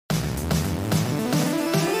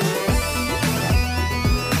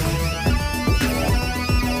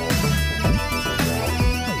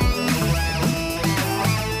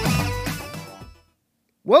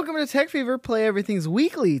Welcome to Tech Fever, Play Everything's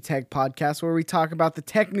weekly tech podcast where we talk about the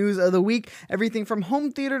tech news of the week, everything from home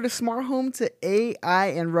theater to smart home to AI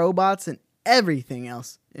and robots and everything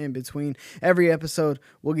else in between. Every episode,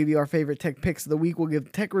 we'll give you our favorite tech picks of the week. We'll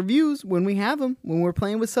give tech reviews when we have them, when we're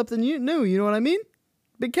playing with something new. You know what I mean?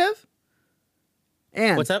 Big Kev?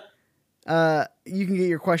 And what's up? You can get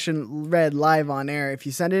your question read live on air if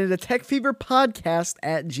you send it to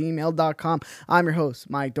techfeverpodcast@gmail.com. I'm your host,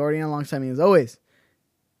 Mike Doherty, and alongside me as always,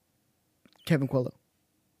 Kevin Quello.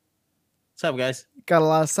 What's up, guys? Got a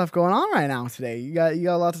lot of stuff going on right now today. You got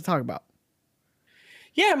a lot to talk about.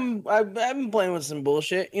 Yeah, I've been playing with some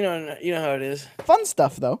bullshit. You know how it is. Fun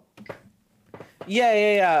stuff though.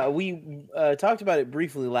 Yeah. We talked about it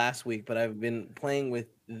briefly last week, but I've been playing with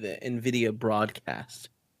the NVIDIA Broadcast.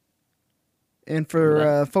 And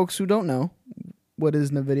for folks who don't know, what is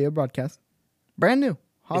NVIDIA Broadcast? Brand new,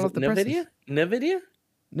 hot off the presses. NVIDIA.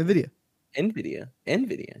 NVIDIA.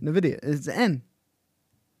 It's N.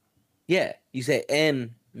 Yeah, you say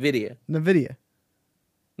NVIDIA. NVIDIA.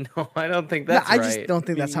 No, I don't think that's I right. just don't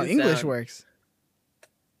think that's how English works.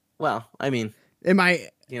 Well, I mean, am I?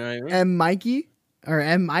 You know what I mean? M. Mikey or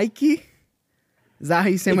M. Mikey? Is that how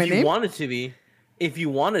you say my name? If you want it to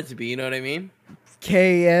be, you know what I mean?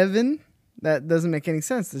 K. Evan. That doesn't make any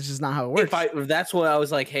sense. It's just not how it works. If that's what I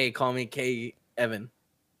was like, hey, call me K. Evan.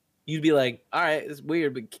 You'd be like, all right, it's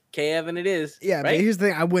weird, but K. Evan it is. Yeah, right? But here's the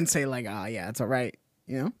thing. I wouldn't say like, yeah, it's all right.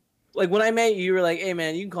 You know? Like when I met you, you were like, hey,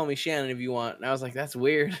 man, you can call me Shannon if you want. And I was like, that's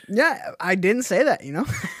weird. Yeah, I didn't say that, you know?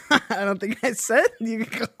 I don't think I said you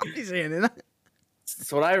can call me Shannon.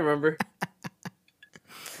 That's what I remember.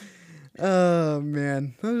 Oh,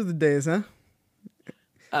 man. Those are the days, huh?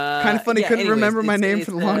 Kind of funny. Couldn't remember my name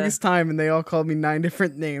for the longest time, and they all called me 9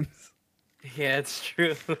 different names. Yeah, it's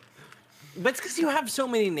true. But it's because you have so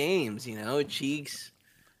many names, you know? Cheeks,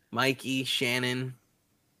 Mikey, Shannon,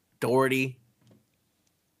 Doherty.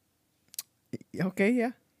 Okay,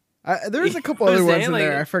 yeah. There's a couple other ones in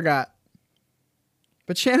there. I forgot.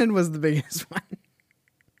 But Shannon was the biggest one.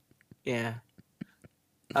 Yeah.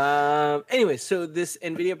 Anyway, so this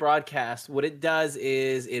NVIDIA Broadcast, what it does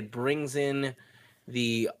is it brings in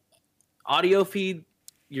the audio feed,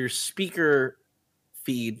 your speaker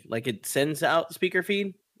feed, like it sends out speaker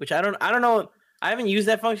feed, which I don't know. I haven't used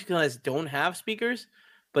that function because I don't have speakers,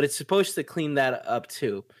 but it's supposed to clean that up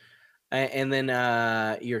too. And then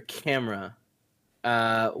your camera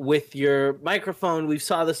with your microphone. We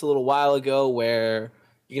saw this a little while ago where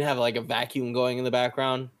you can have like a vacuum going in the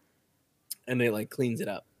background and it like cleans it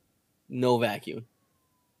up. No vacuum,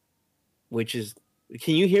 which is.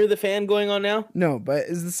 Can you hear the fan going on now? No, but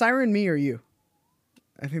is the siren me or you?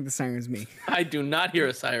 I think the siren's me. I do not hear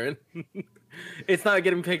a siren. It's not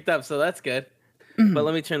getting picked up, so that's good. But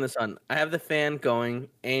let me turn this on. I have the fan going,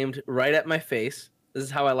 aimed right at my face. This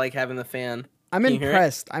is how I like having the fan. I'm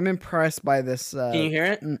impressed. I'm impressed by this. Can you hear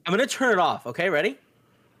it? I'm going to turn it off. Okay, ready?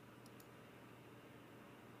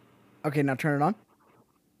 Okay, now turn it on.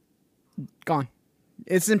 Gone.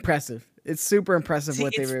 It's impressive. It's super impressive. See,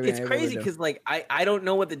 what they were able to do. It's crazy because like I don't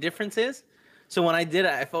know what the difference is. So when I did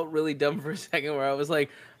it, I felt really dumb for a second where I was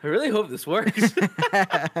like, I really hope this works.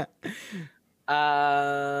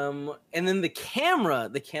 And then the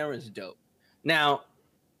camera is dope. Now,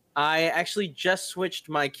 I actually just switched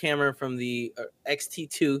my camera from the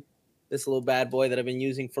XT2, this little bad boy that I've been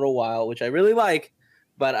using for a while, which I really like,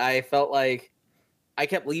 but I felt like I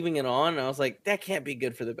kept leaving it on, and I was like, that can't be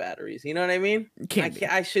good for the batteries. You know what I mean?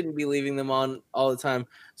 I shouldn't be leaving them on all the time.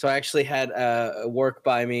 So I actually had work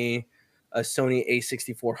by me a Sony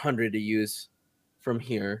a6400 to use from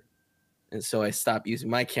here. And so I stopped using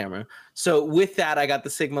my camera. So with that, I got the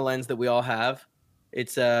Sigma lens that we all have.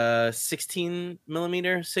 It's a 16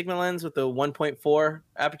 millimeter Sigma lens with a 1.4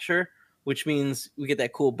 aperture, which means we get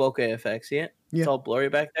that cool bokeh effect. See it? Yeah. It's all blurry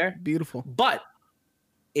back there. Beautiful. But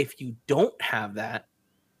if you don't have that,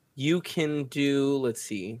 you can do, let's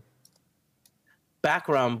see,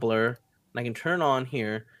 background blur. And I can turn on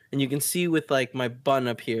here, and you can see with like my bun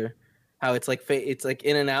up here how it's like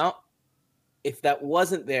in and out. If that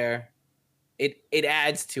wasn't there, it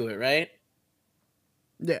adds to it, right?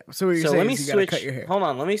 Yeah. So what you're saying is you gotta cut your hair. Hold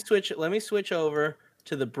on. Let me switch over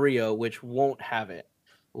to the Brio, which won't have it.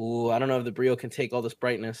 Ooh, I don't know if the Brio can take all this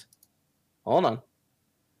brightness. Hold on.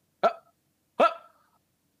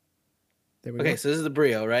 Okay, so this is the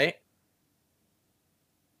Brio, right?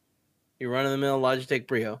 Your run-of-the-mill Logitech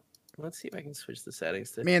Brio. Let's see if I can switch the settings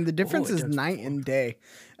to. Man, the difference is night and day.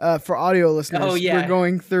 For audio listeners, we are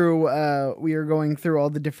going through all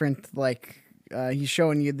the different like he's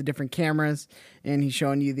showing you the different cameras, and he's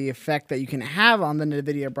showing you the effect that you can have on the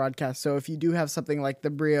NVIDIA broadcast. So if you do have something like the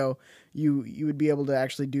Brio, you would be able to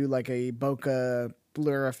actually do like a bokeh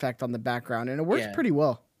blur effect on the background, and it works pretty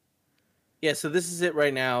well. Yeah, so this is it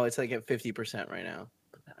right now. It's like at 50% right now.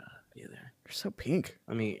 Put that there. You're so pink.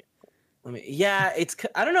 Let me. Yeah,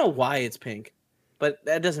 I don't know why it's pink, but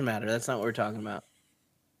that doesn't matter. That's not what we're talking about.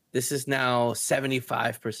 This is now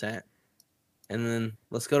 75%, and then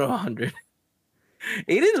let's go to 100.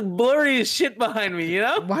 It is blurry as shit behind me, you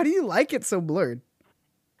know? Why do you like it so blurred?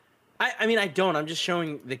 I mean, I don't. I'm just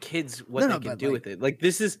showing the kids what they can do with it. Like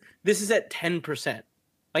this is at 10%.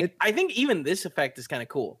 Like I think even this effect is kind of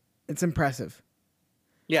cool. It's impressive.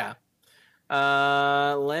 Yeah.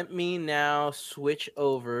 Let me now switch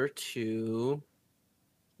over to.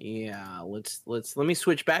 Yeah, let me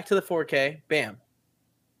switch back to the 4K. Bam.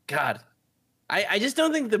 God, I just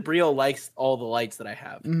don't think the Brio likes all the lights that I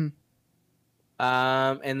have. Mm-hmm.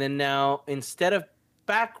 And then now instead of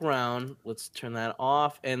background, let's turn that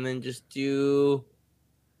off and then just do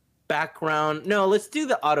background. No, let's do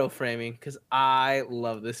the auto framing because I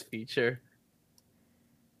love this feature.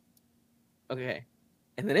 Okay,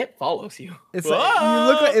 and then it follows you. It's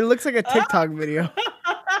like, it looks like a TikTok video.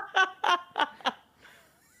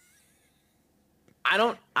 I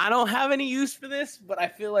don't have any use for this, but I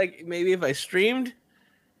feel like maybe if I streamed,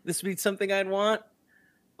 this would be something I'd want.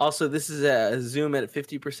 Also, this is a zoom at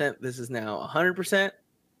 50%. This is now 100%.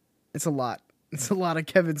 It's a lot. It's a lot of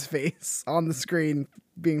Kevin's face on the screen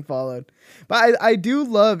being followed. But I do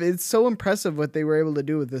love, it's so impressive what they were able to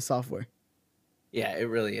do with this software. Yeah, it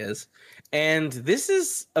really is. And this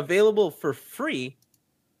is available for free.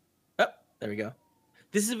 Oh, there we go.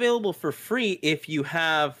 This is available for free if you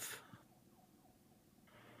have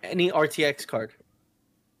any RTX card.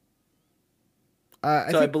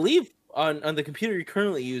 I believe on the computer you're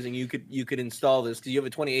currently using, you could install this because you have a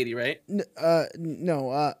 2080, right?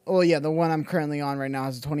 No. Oh yeah, the one I'm currently on right now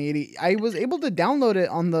is a 2080. I was able to download it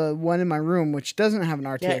on the one in my room, which doesn't have an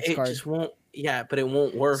RTX card. Just won't. Yeah, but it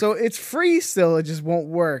won't work. So it's free still. It just won't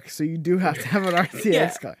work. So you do have to have an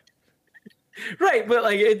RTX card. Right, but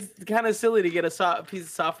like it's kind of silly to get a piece of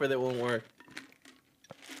software that won't work.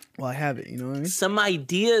 Well, I have it. You know what I mean? Some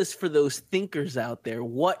ideas for those thinkers out there.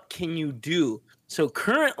 What can you do? So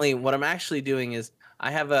currently, what I'm actually doing is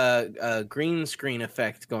I have a green screen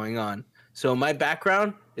effect going on. So my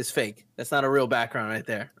background is fake. That's not a real background right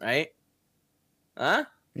there, right? Huh?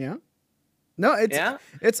 Yeah. No,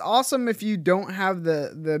 it's awesome if you don't have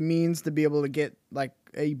the means to be able to get like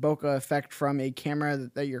a bokeh effect from a camera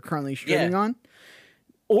that you're currently streaming on.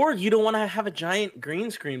 Or you don't want to have a giant green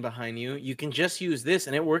screen behind you. You can just use this,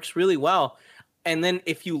 and it works really well. And then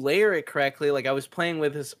if you layer it correctly, like I was playing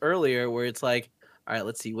with this earlier, where it's like, all right,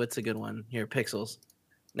 let's see, what's a good one here? Pixels.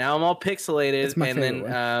 Now I'm all pixelated, and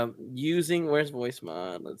then using where's voice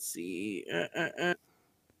mod? Let's see.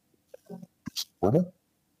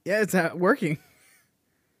 Yeah, it's working.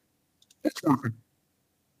 It's working.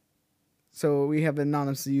 So we have an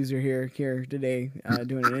anonymous user here today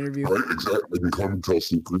doing an interview. Right, exactly. You come and tell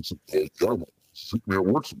secrets of Paul Gamma. It's me at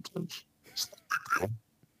work sometimes. It's not a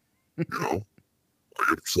big deal. You know, I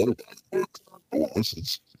get upset about it, but no one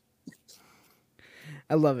listens.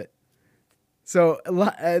 I love it. So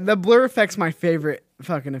the blur effect's my favorite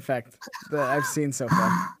fucking effect that I've seen so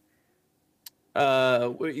far.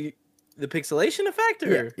 The pixelation effect,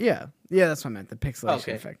 or yeah, that's what I meant. The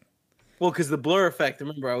pixelation effect. Well, because the blur effect,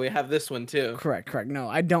 remember, we have this one too. Correct. No,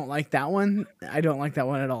 I don't like that one. I don't like that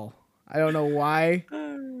one at all. I don't know why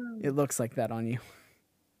it looks like that on you.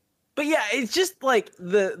 But yeah, it's just like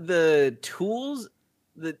the tools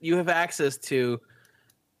that you have access to.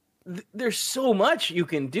 There's so much you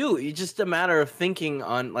can do. It's just a matter of thinking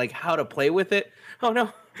on like how to play with it. Oh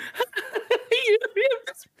no.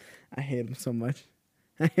 I hate him so much.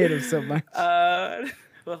 Well,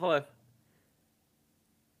 hold on.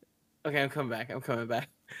 Okay, I'm coming back.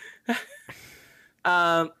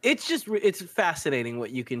 It's fascinating what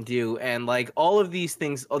you can do, and like all of these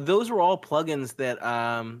things, those were all plugins that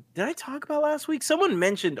did I talk about last week? Someone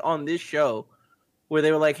mentioned on this show where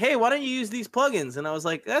they were like, "Hey, why don't you use these plugins?" And I was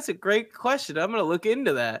like, "That's a great question. I'm gonna look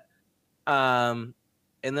into that." And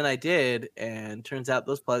then I did, and turns out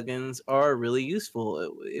those plugins are really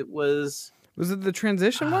useful. It was it the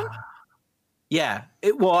transition one? Yeah.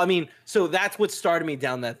 So that's what started me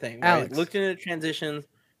down that thing. Right? Alex. Looked into transitions.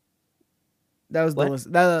 That was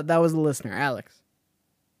that was the listener, Alex.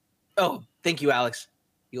 Oh, thank you, Alex.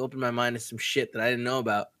 You opened my mind to some shit that I didn't know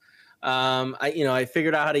about. I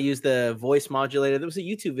figured out how to use the voice modulator. There was a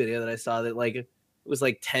YouTube video that I saw that like it was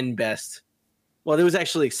like 10 best. Well, there was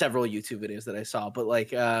actually several YouTube videos that I saw, but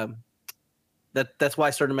like that's why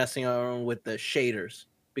I started messing around with the shaders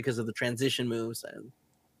because of the transition moves. And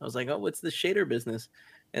I was like, oh, what's the shader business?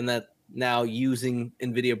 And that now using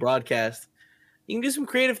NVIDIA Broadcast, you can do some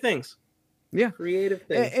creative things. Yeah. Creative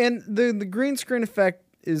things. And the green screen effect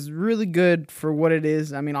is really good for what it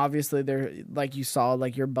is. I mean, obviously there, like you saw,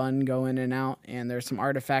 like your bun go in and out, and there's some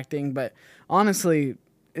artifacting, but honestly,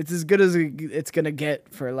 it's as good as it's gonna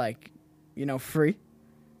get for like, you know, free.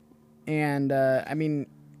 And I mean,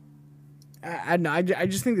 I don't know. I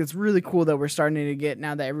just think it's really cool that we're starting to get,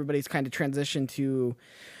 now that everybody's kind of transitioned to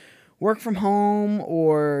work from home,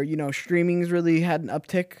 or, you know, streaming's really had an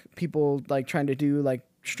uptick. People like trying to do like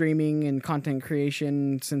streaming and content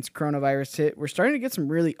creation since coronavirus hit. We're starting to get some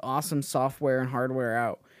really awesome software and hardware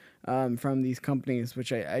out from these companies,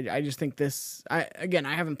 which I just think this, I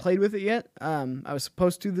haven't played with it yet. I was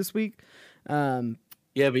supposed to this week. Yeah,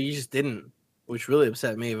 but you just didn't, which really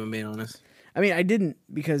upset me, if I'm being honest. I mean, I didn't,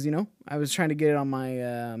 because, you know, I was trying to get it on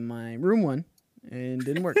my my room one, and it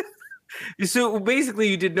didn't work. So basically,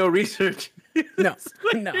 you did no research. No,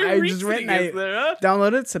 I just went and I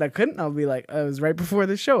downloaded it, said I couldn't. I'll be like, it was right before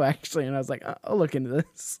the show, actually, and I was like, I'll look into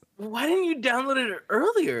this. Why didn't you download it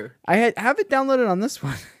earlier? I have it downloaded on this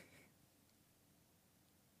one.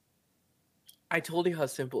 I told you how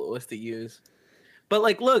simple it was to use. But,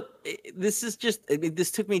 like, look, this is just,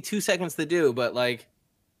 this took me 2 seconds to do, but, like,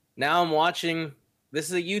 now I'm watching, this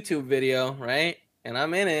is a YouTube video, right? And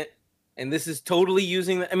I'm in it, and this is totally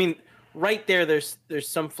using, I mean, right there, there's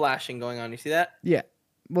some flashing going on. You see that? Yeah.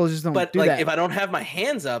 Well, just don't but do like, that. if I don't have my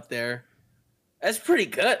hands up there, that's pretty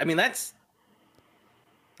good. I mean, that's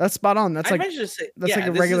spot on. That's like like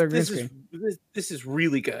a regular green screen. This is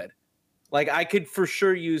really good. Like, I could for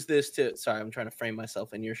sure use this to. Sorry, I'm trying to frame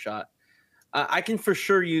myself in your shot. I can for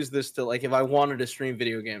sure use this to, like, if I wanted to stream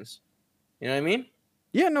video games. You know what I mean?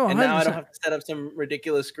 Yeah, no. 100%. And now I don't have to set up some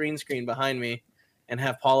ridiculous green screen behind me and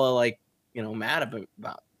have Paula, like, you know, mad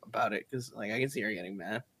about it, because, like, I can see her getting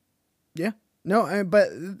mad. Yeah. No, but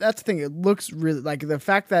that's the thing. It looks really, like, the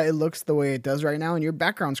fact that it looks the way it does right now, and your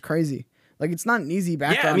background's crazy. Like, it's not an easy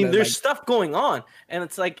background. Yeah, I mean, there's stuff going on, and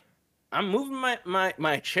it's like I'm moving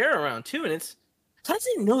my chair around too, and it's, how does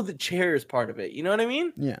he know the chair is part of it? You know what I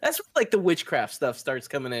mean? Yeah. That's where, like, the witchcraft stuff starts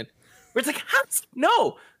coming in, where it's like, how does he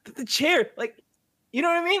know that the chair, like, you know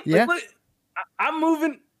what I mean? Yeah. Like, look, I'm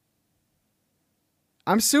moving.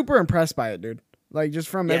 I'm super impressed by it, dude. Like, just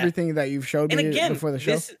from everything that you've showed me before the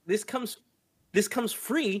show. This comes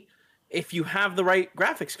free if you have the right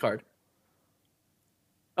graphics card.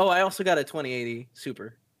 Oh, I also got a 2080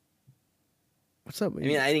 Super. What's up? I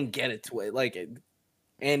mean, I didn't get it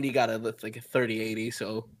Andy got a 3080,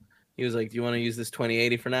 so he was like, "Do you want to use this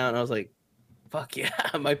 2080 for now?" And I was like, "Fuck yeah,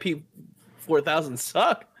 my P4000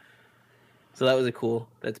 suck." So that was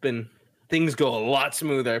things go a lot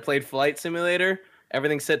smoother. I played Flight Simulator,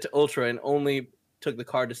 everything's set to ultra, and only took the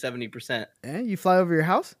card to 70%. Yeah, you fly over your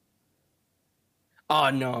house? Oh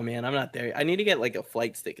no, man, I'm not there. I need to get, like, a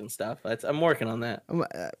flight stick and stuff. I'm working on that.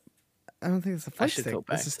 I don't think it's a flight stick.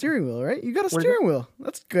 It's a to steering wheel, right? You got a steering wheel.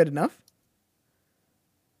 That's good enough.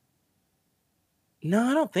 No,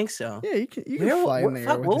 I don't think so. Yeah, you can fly in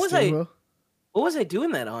there with the steering wheel. What was I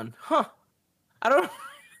doing that on? Huh? I don't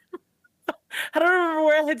remember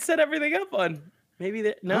where I had set everything up on. Maybe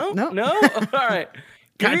that. No. All right.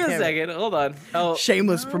 Give me a second. Hold on. Oh,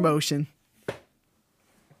 shameless promotion.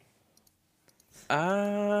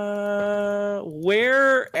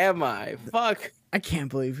 Where am I? Fuck. I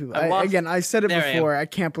can't believe people. I said it before. I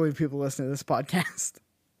can't believe people listen to this podcast.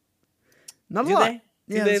 Not a lot.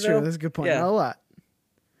 Yeah, that's true. That's a good point. Yeah. Not a lot.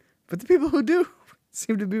 But the people who do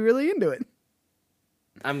seem to be really into it.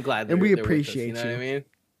 I'm glad. And we appreciate you. Know what I mean?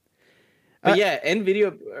 But yeah,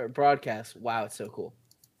 NVIDIA Broadcast. Wow, it's so cool.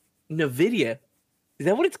 NVIDIA. Is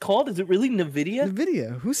that what it's called? Is it really NVIDIA?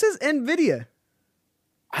 NVIDIA. Who says NVIDIA?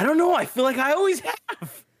 I don't know. I feel like I always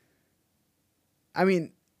have. I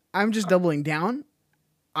mean, I'm just doubling down.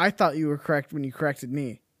 I thought you were correct when you corrected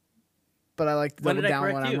me. But I like to double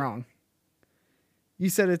down when I'm wrong. You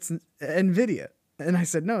said it's NVIDIA. And I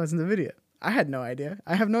said, no, it's NVIDIA. I had no idea.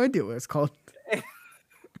 I have no idea what it's called.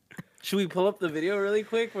 Should we pull up the video really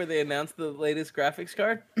quick where they announced the latest graphics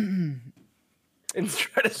card? And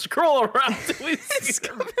try to scroll around till we see it's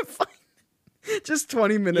gonna be fun. Just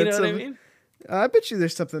 20 minutes. You know what I mean? I bet you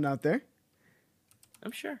there's something out there.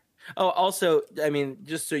 I'm sure. Oh, also, I mean,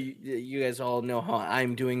 just so you guys all know how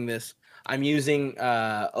I'm doing this, I'm using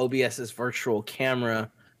OBS's virtual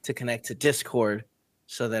camera to connect to Discord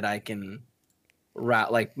so that I can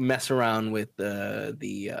mess around with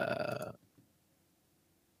the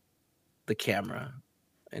camera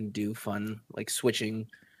and do fun, like, switching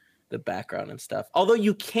the background and stuff. Although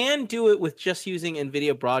you can do it with just using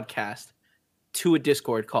NVIDIA Broadcast to a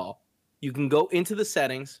Discord call. You can go into the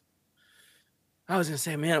settings. I was gonna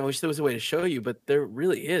say, man, I wish there was a way to show you, but there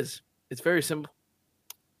really is. It's very simple.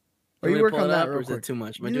 Or You you want work me to on pull it that up, or real is quick. it too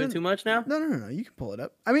much? Am I You doing know- too much now? No. You can pull it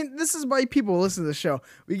up. I mean, this is why people listen to the show.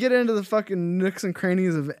 We get into the fucking nooks and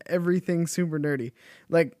crannies of everything super nerdy.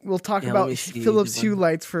 Like, we'll talk Yeah, let about me see. Philips Hue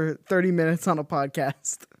lights for 30 minutes on a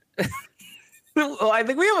podcast. Well, I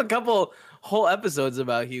think we have a couple whole episodes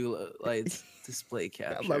about Hue Lights display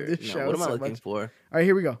capture. love this show What am I so looking much. for? All right,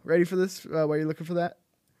 here we go. Ready for this? While you're looking for that?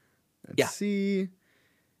 Let's Yeah. see.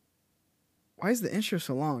 Why is the intro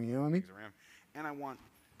so long? You know what I mean? And I want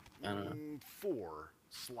I don't know. 4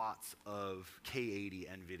 slots of K80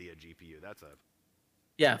 NVIDIA GPU. That's a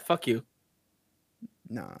Yeah, fuck you.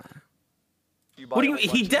 Nah. What do you?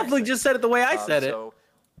 He definitely just said it the way I said it. So,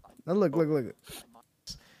 Now look.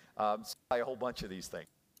 buy a whole bunch of these things.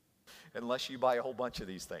 Unless you buy a whole bunch of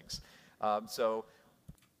these things. So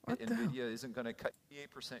What the hell? NVIDIA isn't going to cut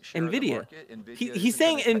 88% share of the NVIDIA. market. NVIDIA He's isn't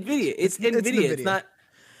saying gonna cut NVIDIA. It's It's NVIDIA. It's NVIDIA. not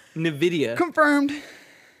NVIDIA. Confirmed.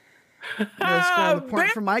 Let's score the point Man,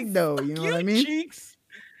 for Mike, though. You know what I mean? Cheeks.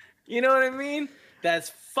 You know what I mean? That's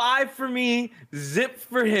 5 for me. Zip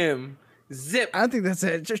for him. Zip. I don't think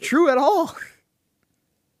that's true at all.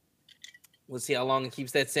 We'll see how long it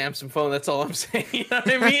keeps that Samsung phone. That's all I'm saying. You know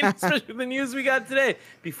what I mean? Especially with the news we got today.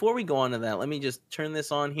 Before we go on to that, let me just turn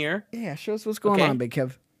this on here. Yeah, show us what's going Okay. on, Big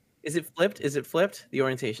Kev. Is it flipped? Is it flipped? The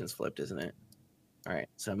orientation's flipped, isn't it? All right.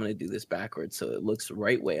 So I'm going to do this backwards so it looks the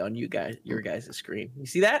right way on your guys' screen. You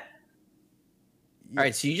see that? All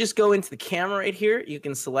right. So you just go into the camera right here. You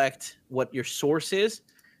can select what your source is.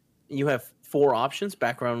 You have 4 options: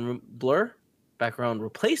 background blur, background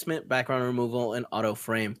replacement, background removal, and auto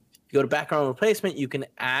frame. If you go to background replacement, you can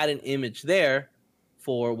add an image there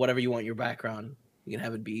for whatever you want your background. You can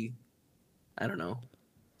have it be, I don't know,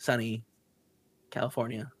 sunny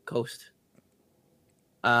California coast.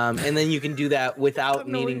 And then you can do that without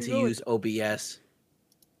know where needing to you're going. use OBS.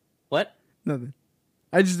 What? Nothing.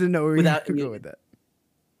 I just didn't know where Without- you could go with that.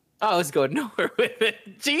 Oh, I was going nowhere with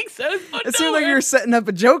it. Jinx, I was going It seemed like you nowhere. were setting up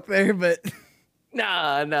a joke there, but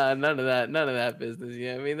Nah, none of that business.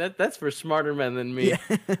 Yeah, I mean that's for smarter men than me.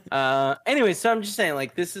 yeah. Anyway, so I'm just saying,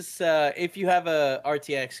 like, this is if you have a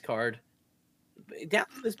RTX card,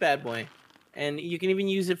 download this bad boy, and you can even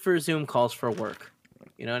use it for Zoom calls for work.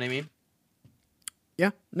 You know what I mean?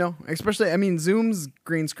 Yeah, no, especially I mean Zoom's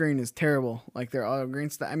green screen is terrible. Like their auto green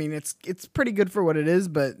stuff. I mean it's pretty good for what it is,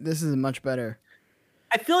 but this is much better.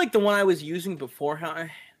 I feel like the one I was using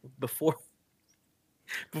beforehand,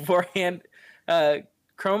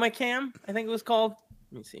 Chroma Cam, I think it was called.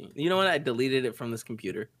 Let me see. You know what? I deleted it from this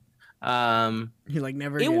computer. You're like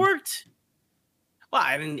never. It again. worked. Well,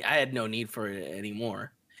 I had no need for it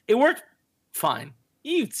anymore. It worked fine.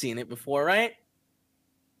 You've seen it before, right?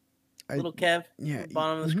 Little Kev, yeah,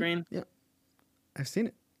 bottom of the mhm. screen. I've seen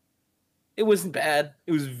it. It wasn't bad.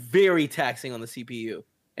 It was very taxing on the CPU,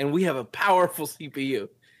 and we have a powerful CPU.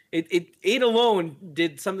 It alone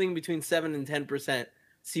did something between 7 and 10%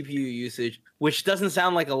 CPU usage, which doesn't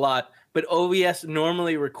sound like a lot, but OBS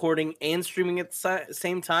normally recording and streaming at the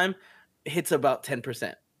same time hits about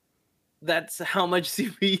 10%. That's how much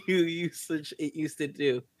CPU usage it used to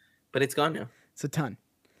do, but it's gone now. It's a ton.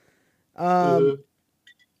 Mhm.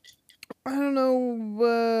 I don't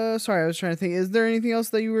know. Sorry, I was trying to think. Is there anything else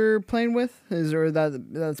that you were playing with?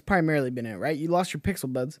 That's primarily been it, right? You lost your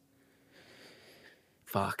Pixel Buds.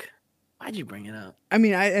 Fuck. Why'd you bring it up? I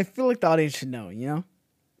mean, I feel like the audience should know, you know?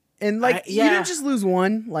 And like, you yeah. didn't just lose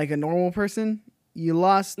one like a normal person. You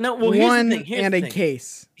lost No, well, here's the one thing, here's and the a thing.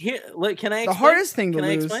 case. Here, look, can I The explain? hardest thing to Can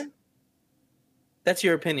I lose. explain? That's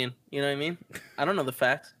your opinion. You know what I mean? I don't know the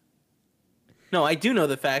facts. No, I do know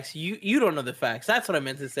the facts. You don't know the facts. That's what I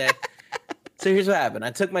meant to say. So here's what happened.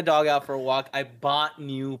 I took my dog out for a walk. I bought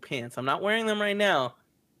new pants. I'm not wearing them right now,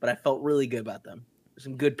 but I felt really good about them.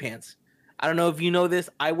 Some good pants. I don't know if you know this.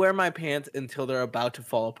 I wear my pants until they're about to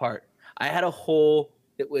fall apart. I had a hole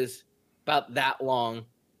that was about that long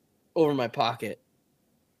over my pocket.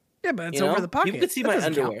 Yeah, but it's you know? over the pocket. People could see That my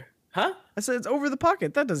doesn't count. underwear. Huh? I said it's over the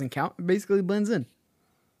pocket. That doesn't count. It basically blends in.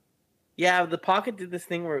 Yeah, the pocket did this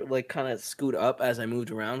thing where it like kind of scoot up as I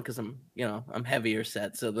moved around because I'm heavier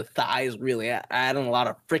set, so the thighs really adding a lot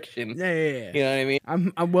of friction. Yeah. You know what I mean?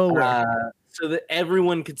 I'm well aware. So that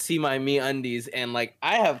everyone could see my me undies, and like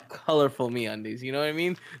I have colorful me undies. You know what I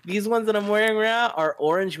mean? These ones that I'm wearing now are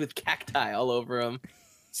orange with cacti all over them.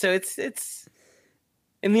 So it's.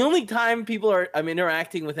 And the only time I'm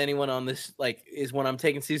interacting with anyone on this like is when I'm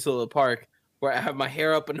taking Cecil to the park, where I have my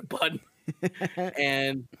hair up in a bun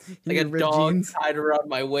and In like a your ripped dog jeans. tied around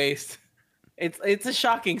my waist. It's a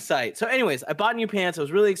shocking sight. So, anyways, I bought new pants. I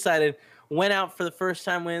was really excited. Went out for the first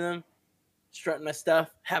time with them, strutting my stuff,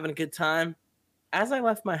 having a good time. As I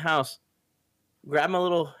left my house, grabbed my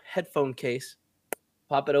little headphone case,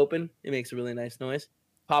 pop it open. It makes a really nice noise.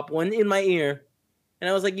 Pop one in my ear, and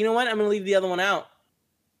I was like, you know what? I'm gonna leave the other one out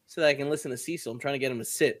so that I can listen to Cecil. I'm trying to get him to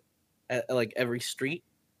sit at like every street.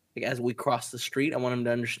 Like as we cross the street, I want him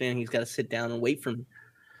to understand he's got to sit down and wait for me.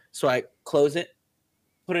 So I close it,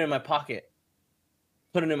 put it in my pocket.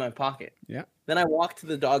 Yeah. Then I walk to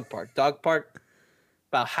the dog park. Dog park,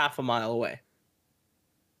 about half a mile away.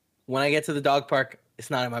 When I get to the dog park, it's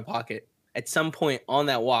not in my pocket. At some point on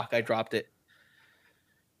that walk, I dropped it.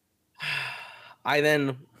 I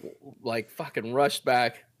then like fucking rushed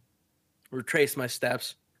back, retraced my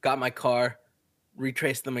steps, got my car,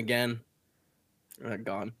 retraced them again. They're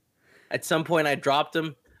gone. At some point, I dropped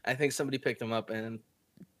them. I think somebody picked them up, and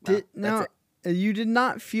that's it. You did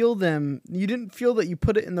not feel them. You didn't feel that you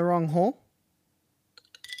put it in the wrong hole.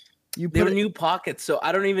 You They put were it, new pockets, so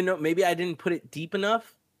I don't even know. Maybe I didn't put it deep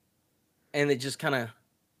enough, and it just kind of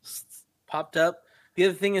popped up. The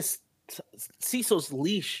other thing is Cecil's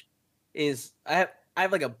leash is I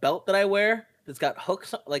have like a belt that I wear that's got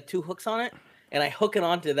hooks, like 2 hooks on it, and I hook it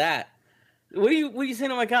onto that. What are you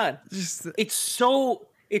saying? Oh my god! just It's so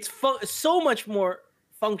much more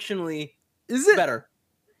functionally is it better.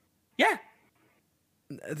 Yeah.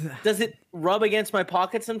 Does it rub against my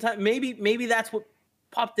pocket sometimes? Maybe that's what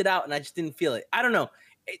popped it out, and I just didn't feel it. I don't know.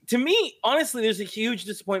 To me, honestly, there's a huge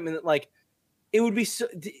disappointment that like it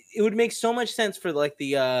would make so much sense for like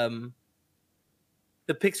the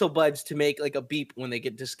Pixel Buds to make like a beep when they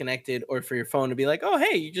get disconnected, or for your phone to be like, oh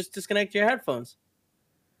hey, you just disconnect your headphones.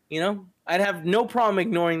 You know, I'd have no problem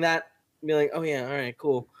ignoring that, be like, oh yeah, all right,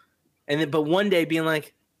 cool. And then, but one day being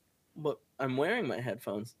like, but I'm wearing my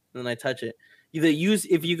headphones, and then I touch it.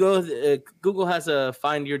 If you go, Google has a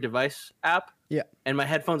Find Your Device app. Yeah. And my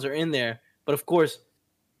headphones are in there, but of course,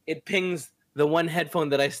 it pings the one headphone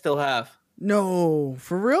that I still have. no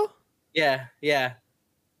for real? Yeah.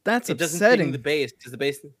 That's It doesn't ping upsetting. the bass because the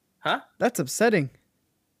bass, huh? That's upsetting.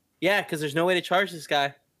 Yeah, because there's no way to charge this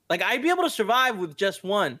guy. Like I'd be able to survive with just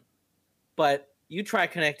one, but you try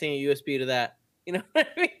connecting a USB to that. You know what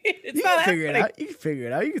I mean? It's You not can figure it happening. out. You can figure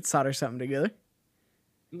it out. You could solder something together.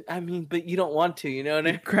 I mean, but you don't want to. You know what I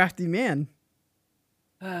You're a crafty man.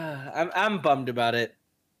 mean? I'm bummed about it.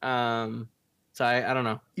 So I don't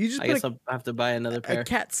know. You just I put guess I'll have to buy another a pair.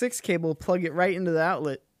 Cat 6 cable, plug it right into the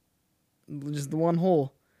outlet, just the one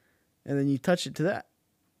hole, and then you touch it to that.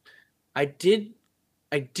 I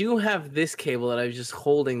do have this cable that I was just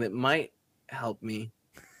holding that might help me.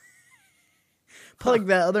 Plug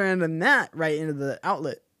that other end of that right into the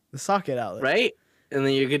outlet, the socket outlet, Right? And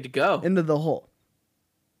then you're good to go. into the hole.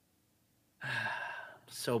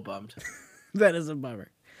 So bummed. That is a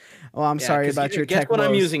bummer. Well, I'm Yeah, sorry 'cause about your guess tech what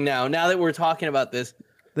I'm woes. using now. Now that we're talking about this,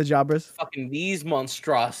 The Jabras. fucking these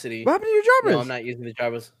monstrosity. What happened to your Jabras? No, I'm not using the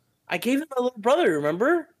Jabras. I gave them my little brother.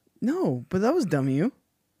 Remember? No, but that was dumb of you.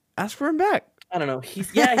 Ask for him back. I don't know. He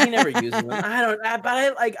never uses them.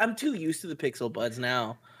 I'm too used to the Pixel Buds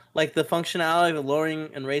now. Like the functionality of lowering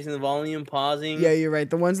and raising the volume, pausing. Yeah, you're right.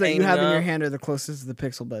 The ones that you Hanging have in your up. hand are the closest to the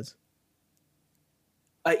Pixel Buds.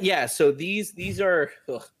 Yeah. So these are.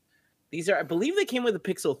 I believe they came with the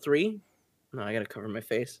Pixel 3. No, I gotta cover my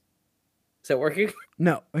face. Is that working?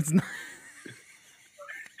 No, it's not.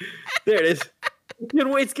 There it is. You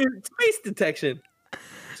know, it's good face detection.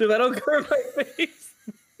 So if I don't cover my face.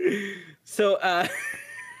 So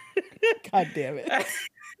God damn it.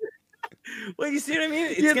 well, you see what I mean?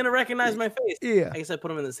 It's Yeah. gonna recognize my face. Yeah. I guess I put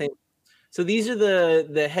them in the same. So these are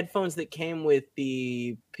the headphones that came with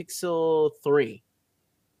the Pixel 3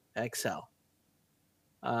 XL.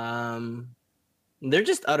 They're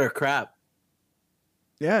just utter crap.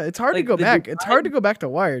 Yeah, it's hard to Like, go the back. It's hard to design- go back to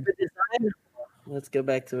wired. The design. Let's go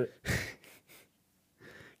back to it.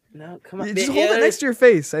 No, come on. Just hold it next to your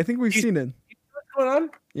face. I think we've You- seen it. What's going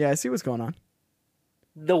on? Yeah, I see what's going on.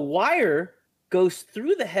 The wire goes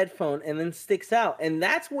through the headphone and then sticks out, and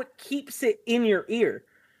that's what keeps it in your ear.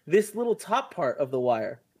 This little top part of the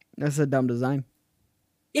wire. That's a dumb design.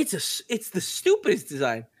 It's the stupidest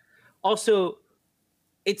design. Also,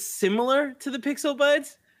 it's similar to the Pixel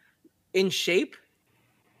Buds in shape,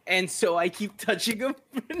 and so I keep touching them,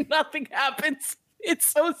 and nothing happens. It's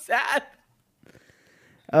so sad.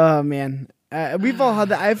 Oh man, we've all had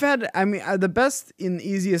that. The best and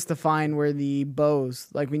easiest to find were the Bose.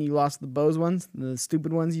 Like when you lost the Bose ones, the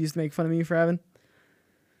stupid ones you used to make fun of me for having.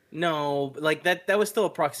 No, like that was still a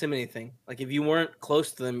proximity thing. Like if you weren't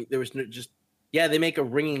close to them, there was no, just Yeah, they make a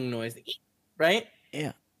ringing noise, right?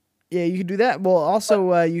 Yeah, you could do that. Well, also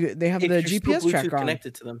they have If the you're still GPS Bluetooth tracker on.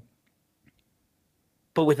 connected to them.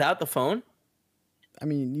 But without the phone? I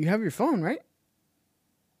mean, you have your phone, right?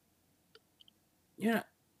 Yeah.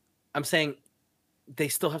 I'm saying they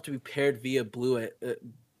still have to be paired via Bluetooth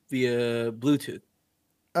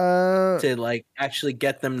to like actually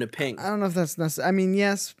get them to ping. I don't know if that's necessary. I mean,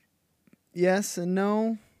 yes and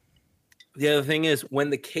no. The other thing is when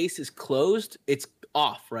the case is closed, it's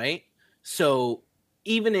off, right? So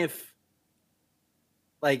even if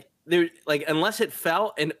like unless it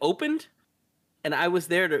fell and opened and I was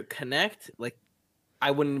there to connect, like I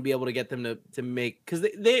wouldn't be able to get them to make, because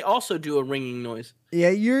they also do a ringing noise. Yeah,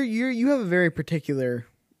 you have a very particular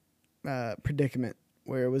predicament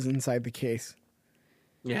where it was inside the case.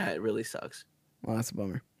 Yeah, it really sucks. Well, that's a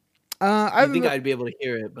bummer. I think I'd be able to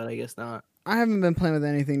hear it, but I guess not. I haven't been playing with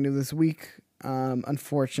anything new this week.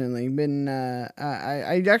 Unfortunately,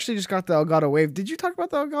 I actually just got the Elgato Wave. Did you talk about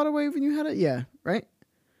the Elgato Wave when you had it? Yeah, right.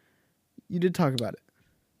 You did talk about it.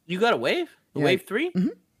 You got a Wave? The Yeah. Wave 3? Mhm.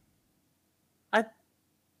 I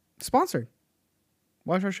Sponsored.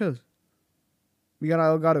 Watch our shows. We got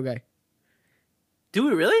our Elgato guy. do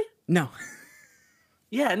we really? No.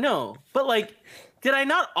 Yeah, no. But like, did I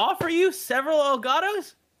not offer you several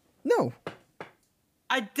Elgatos? No.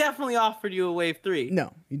 I definitely offered you a Wave 3.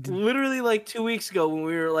 No. You didn't. Literally like 2 weeks ago when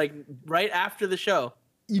we were like right after the show.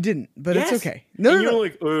 You didn't. But Yes. it's okay. No. And No. you're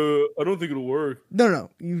like, I don't think it'll work. No.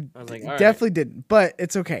 You I was like, all right. definitely didn't. But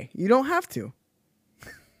it's okay. You don't have to.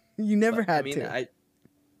 You never had to.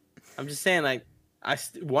 I'm just saying, like,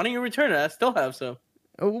 why don't you return it? I still have some.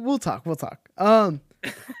 Oh, we'll talk.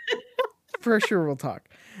 For sure we'll talk.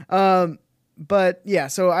 But yeah,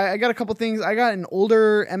 so I got a couple things. I got an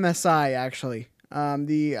older MSI actually. I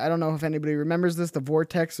don't know if anybody remembers this. The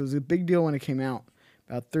Vortex was a big deal when it came out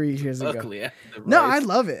about 3 years ago. Luckily, No, I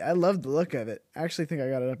love it. I love the look of it. I actually think I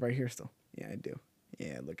got it up right here still. Yeah, I do.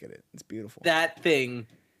 Yeah, look at it. It's beautiful. That thing.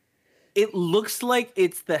 It looks like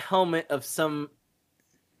it's the helmet of some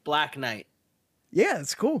Black Knight. Yeah,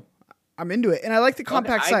 it's cool. I'm into it. And I like the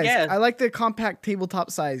compact I size. guess. I like the compact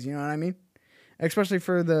tabletop size, you know what I mean? Especially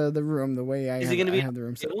for the room, the way Is it going to be have the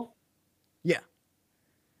room set. table? Yeah.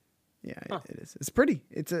 Yeah, Huh. it is. It's pretty.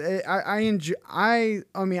 I enjoy. I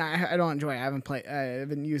don't enjoy it. I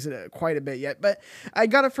haven't used it quite a bit yet, but I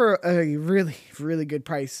got it for a really, really good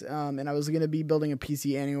price. And I was gonna be building a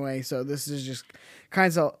PC anyway, so this is just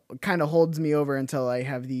kind of holds me over until I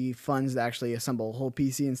have the funds to actually assemble a whole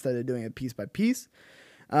PC instead of doing it piece by piece.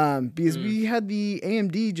 Because we had the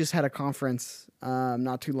AMD just had a conference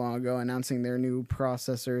not too long ago announcing their new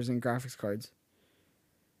processors and graphics cards.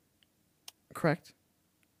 Correct.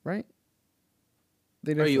 Right?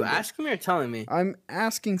 They Are you definitely did. asking me or telling me? I'm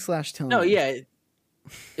asking / telling. No, you. yeah.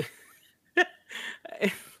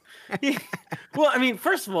 Well, I mean,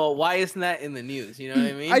 first of all, why isn't that in the news? You know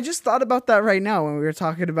what I mean? I just thought about that right now when we were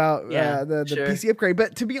talking about Yeah, the sure. PC upgrade.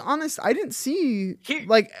 But to be honest, I didn't see Here-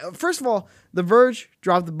 first of all, The Verge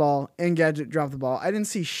dropped the ball, Engadget dropped the ball. I didn't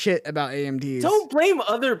see shit about AMD's. Don't blame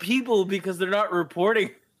other people because they're not reporting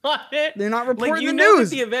on it. They're not Like, reporting you the know news.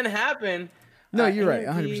 that the event happened. No, you're right,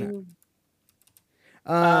 100%.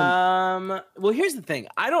 Well, here's the thing.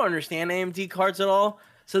 I don't understand AMD cards at all.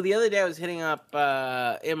 So the other day I was hitting up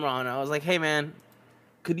Imran. I was like, hey, man,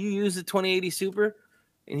 could you use the 2080 Super?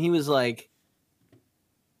 And he was like,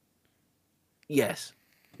 yes.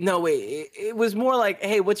 No, wait. It was more like,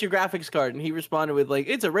 hey, what's your graphics card? And he responded with, like,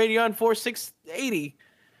 it's a Radeon 4680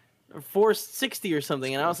 or 460 or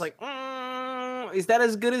something. And I was like, is that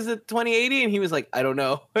as good as the 2080? And he was like, I don't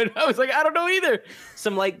know. And I was like, I don't know either.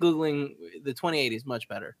 Some light Googling, the 2080 is much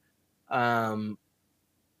better.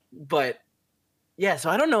 But yeah, so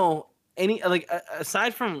I don't know any, like,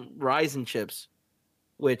 aside from Ryzen chips,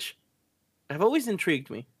 which have always intrigued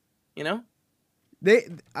me, you know?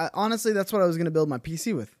 Honestly, that's what I was going to build my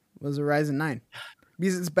PC with, was a Ryzen 9.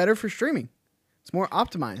 Because it's better for streaming. It's more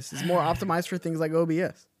optimized. It's more optimized for things like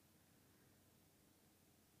OBS.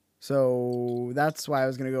 So that's why I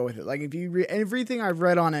was going to go with it. Like, if you everything I've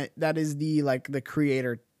read on it, that is the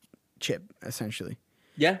creator chip, essentially.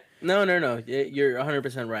 Yeah. No. You're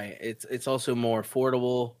 100% right. It's also more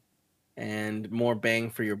affordable and more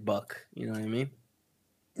bang for your buck. You know what I mean?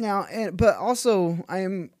 Now, but also,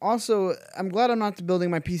 I'm glad I'm not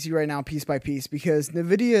building my PC right now piece by piece, because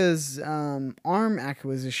NVIDIA's ARM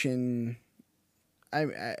acquisition,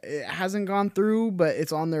 it hasn't gone through, but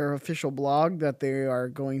it's on their official blog that they are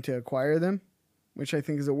going to acquire them, which I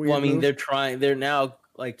think is a weird Well, I mean, move. they're now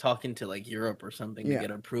like talking to like Europe or something Yeah. to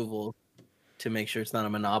get approval to make sure it's not a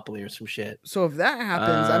monopoly or some shit. So if that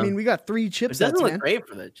happens, I mean, we got 3 It chipsets, doesn't look man. great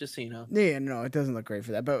for that, just so you know. Yeah, no, it doesn't look great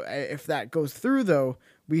for that. But if that goes through, though,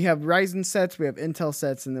 we have Ryzen sets, we have Intel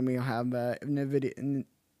sets, and then we have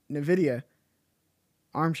NVIDIA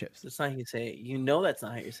ARM chips. That's not how you say it. You know that's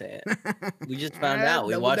not how you say it. We just found out.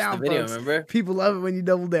 We Double watched down, the video, folks. remember? People love it when you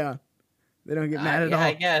double down. They don't get mad at yeah, all.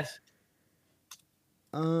 I guess.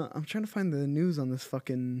 I'm trying to find the news on this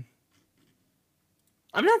fucking...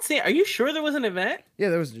 I'm not saying. Are you sure there was an event? Yeah,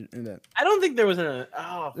 there was an event. I don't think there was an.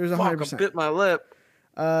 Oh, There's fuck, 100%. I bit my lip.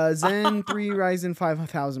 Zen 3 Ryzen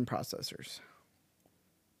 5000 processors.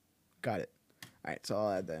 Got it. All right, so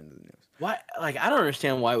I'll add that into the news. Why? Like, I don't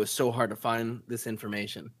understand why it was so hard to find this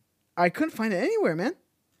information. I couldn't find it anywhere, man.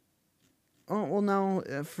 Oh, well, no.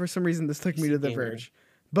 For some reason, this took me to The Gamer. Verge.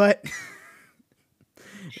 But...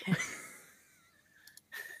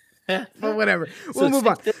 but whatever. We'll move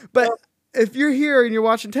on. But if you're here and you're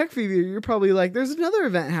watching Tech Fever, you're probably like, there's another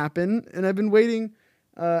event happen, and I've been waiting,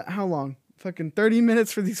 how long? Fucking 30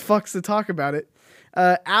 minutes for these fucks to talk about it.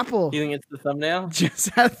 Apple You think it's the thumbnail?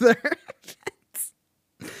 just had their event.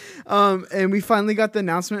 And we finally got the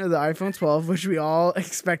announcement of the iPhone 12, which we all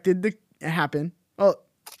expected to happen. Oh,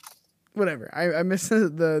 whatever. I missed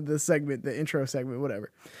the segment, the intro segment,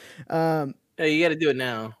 whatever. Yeah, you got to do it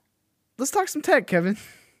now. Let's talk some tech, Kevin.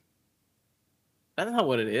 That's not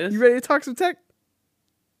what it is. You ready to talk some tech?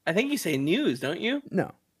 I think you say news, don't you?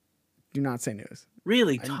 No. Do not say news.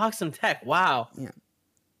 Really? Talk some tech. Wow. Yeah.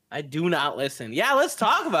 I do not listen. Yeah, let's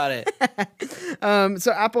talk about it.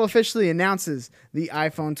 So Apple officially announces the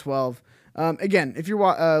iPhone 12. Again, if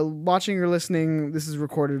you're watching or listening, this is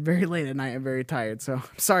recorded very late at night. I'm very tired, so I'm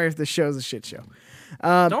sorry if the show's a shit show.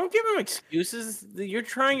 Don't give them excuses. You're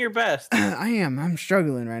trying your best. I am. I'm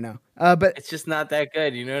struggling right now. But It's just not that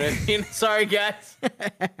good. You know what I mean? Sorry, guys.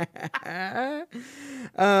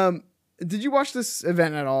 did you watch this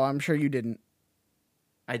event at all? I'm sure you didn't.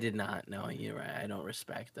 I did not. No, you're right. I don't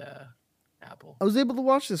respect Apple. I was able to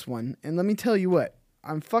watch this one, and let me tell you what.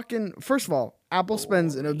 First of all, Apple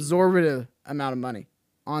spends an absorbitive amount of money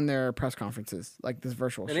on their press conferences, like this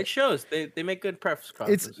virtual And shit. it shows. They make good press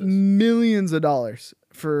conferences. It's millions of dollars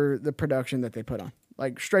for the production that they put on.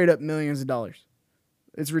 Like, straight up millions of dollars.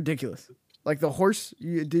 It's ridiculous. Like, the horse,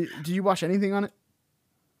 did you watch anything on it?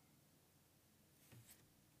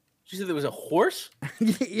 Did you say there was a horse?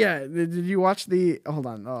 Yeah, did you watch the... Hold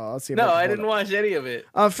on, I'll see if No, can I pull it didn't up. watch any of it.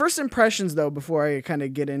 First impressions, though, before I kind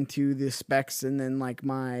of get into the specs and then, like,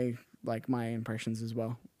 my impressions as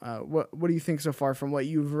well. What do you think so far from what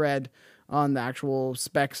you've read on the actual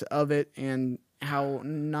specs of it and how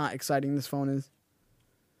not exciting this phone is?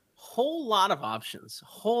 Whole lot of options.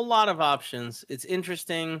 Whole lot of options. It's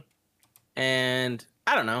interesting, and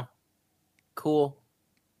I don't know. Cool.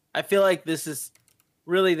 I feel like this is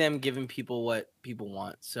really them giving people what people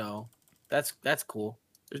want. So that's cool.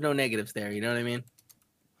 There's no negatives there. You know what I mean?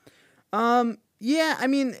 Yeah, I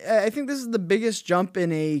mean, I think this is the biggest jump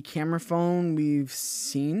in a camera phone we've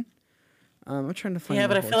seen. I'm trying to find. Yeah,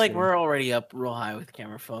 the but I feel like horse we're already up real high with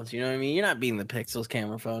camera phones. You know what I mean? You're not beating the Pixel's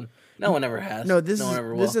camera phone. No one ever has. here. No, this one is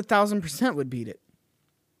ever this will. 1,000% would beat it.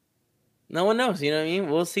 No one knows. You know what I mean?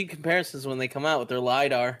 We'll see comparisons when they come out with their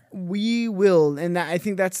LiDAR. We will, and I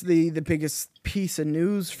think that's the biggest piece of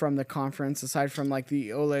news from the conference, aside from like the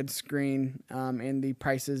OLED screen and the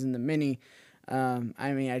prices in the Mini.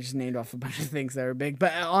 I mean, I just named off a bunch of things that are big,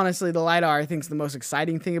 but honestly, the LiDAR I think is the most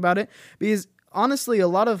exciting thing about it because honestly, a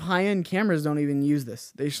lot of high-end cameras don't even use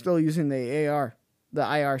this. They're still using the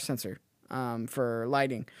IR sensor for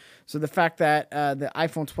lighting. So the fact that the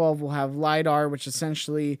iPhone 12 will have LiDAR, which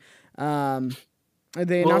essentially they announced it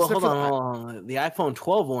Hold for on. The iPhone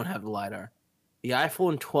 12 won't have the LiDAR. The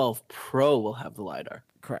iPhone 12 Pro will have the LiDAR.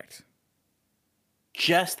 Correct.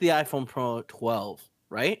 Just the iPhone Pro 12,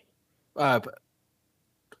 right?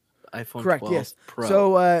 iPhone Correct. 12 Yes. Pro.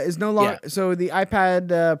 So is no longer. So the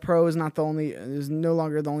iPad Pro is not the only. Is no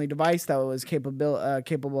longer the only device that was capable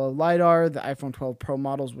of LiDAR. The iPhone 12 Pro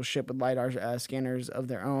models will ship with LiDAR scanners of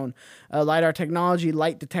their own. LiDAR technology,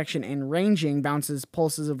 light detection and ranging, bounces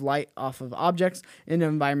pulses of light off of objects in an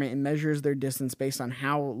environment and measures their distance based on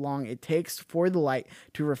how long it takes for the light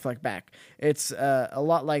to reflect back. It's a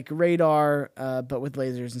lot like radar, but with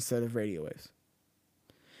lasers instead of radio waves.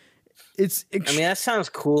 I mean, that sounds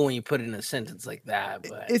cool when you put it in a sentence like that,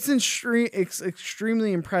 but It's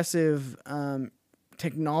extremely impressive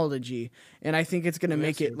technology, and I think it's gonna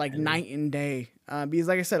make it like night and day. Because,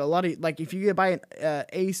 like I said, a lot of like if you get buy an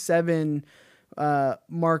A7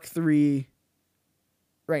 Mark III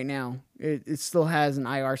right now, it still has an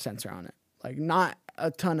IR sensor on it. Like, not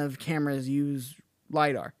a ton of cameras use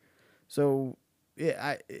LiDAR, so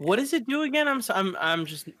What does it do again? I'm just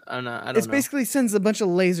I'm not, I don't It's know. basically sends a bunch of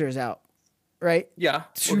lasers out, right? Yeah.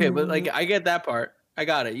 Okay, but like I get that part. I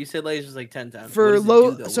got it. You said lasers like 10 times. What For does it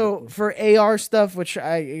low, do, though? so for AR stuff, which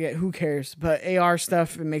who cares? But AR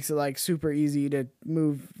stuff, it makes it like super easy to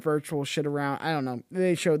move virtual shit around. I don't know.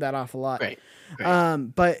 They showed that off a lot. Great.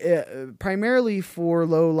 But primarily for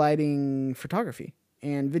low lighting photography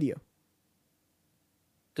and video.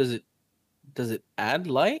 Does it add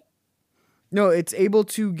light? No, it's able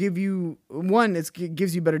to give you it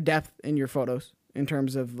gives you better depth in your photos in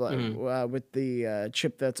terms of with the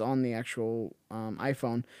chip that's on the actual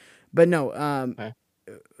iPhone. But no,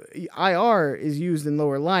 IR is used in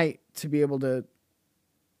lower light to be able to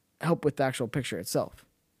help with the actual picture itself.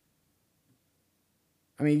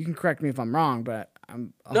 I mean, you can correct me if I'm wrong, but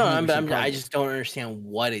I just don't understand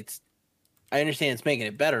what it's. I understand it's making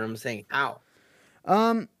it better. I'm saying how.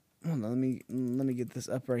 Hold on, let me get this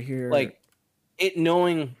up right here. Like it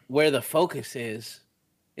knowing where the focus is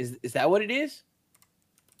that what it is?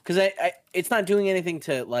 Because I it's not doing anything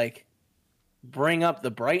to like bring up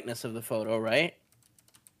the brightness of the photo, right?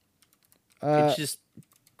 It's just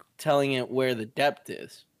telling it where the depth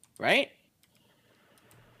is, right?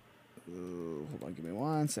 Hold on, give me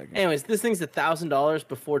 1 second. Anyways, this thing's $1,000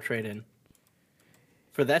 before trade-in.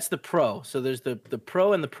 That's the Pro. So there's the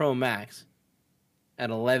Pro and the Pro Max at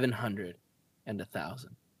 $1,100 and $1,000.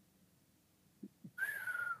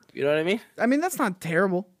 You know what I mean? I mean, that's not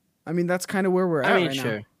terrible. I mean, that's kind of where we're at right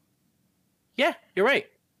now. Yeah, you're right.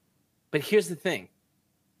 But here's the thing.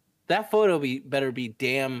 That photo better be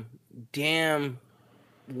way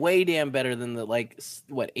damn better than the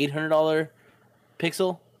 $800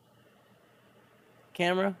 Pixel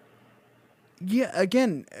camera. Yeah,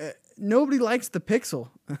 again, nobody likes the Pixel,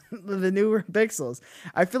 the newer Pixels.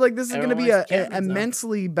 I feel like this is going to be an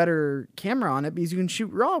immensely better camera on it because you can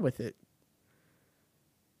shoot RAW with it.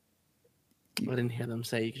 I didn't hear them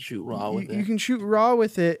say you can shoot RAW with it. You can shoot RAW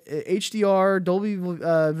with it, HDR, Dolby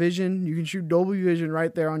Vision. You can shoot Dolby Vision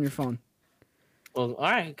right there on your phone. Well,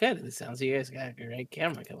 all right, good. It sounds like you guys got a great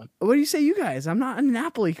camera coming. What do you say, you guys? I'm not in an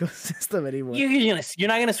Apple ecosystem anymore. You're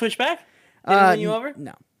not gonna switch back? Win you over?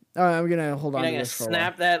 No. I'm gonna hold on. You're not gonna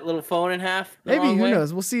snap that little phone in half? Maybe, who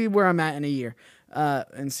knows? We'll see where I'm at in a year,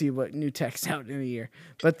 and see what new tech's out in a year.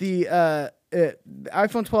 But the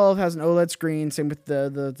iPhone 12 has an OLED screen. Same with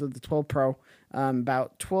the 12 Pro.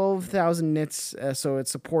 About 12,000 nits, so it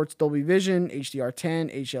supports Dolby Vision,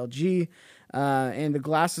 HDR10, HLG, and the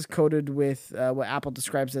glass is coated with what Apple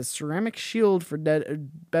describes as ceramic shield for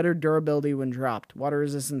better durability when dropped. Water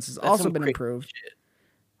resistance has also been improved. Shit.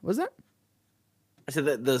 What was that? I said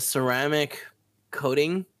that the ceramic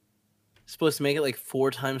coating is supposed to make it like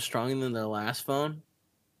 4 times stronger than their last phone.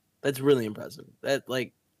 That's really impressive.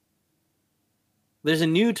 There's a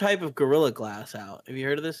new type of Gorilla Glass out. Have you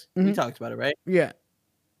heard of this? Mm-hmm. We talked about it, right? Yeah.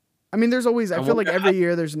 I mean, there's always, I feel like every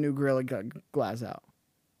year there's a new Gorilla Glass out.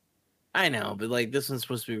 I know, but like this one's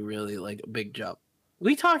supposed to be really like a big jump.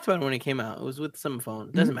 We talked about it when it came out. It was with some phone.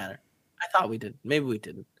 It doesn't matter. I thought we did. Maybe we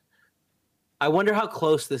didn't. I wonder how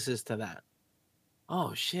close this is to that.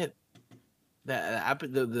 Oh shit!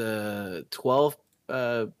 The 12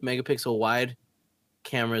 megapixel wide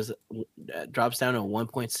cameras drops down to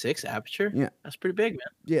 1.6 aperture. Yeah, that's pretty big, man.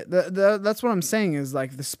 Yeah, that's what I'm saying is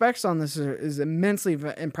like the specs on this is immensely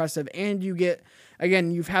impressive, and you get,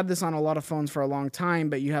 again, you've had this on a lot of phones for a long time,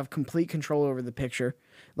 but you have complete control over the picture.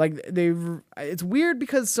 Like it's weird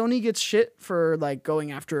because Sony gets shit for like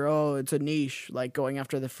going after, it's a niche, like going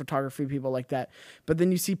after the photography people like that. But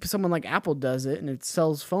then you see someone like Apple does it and it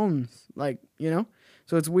sells phones, like, you know?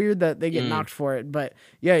 So it's weird that they get knocked for it. But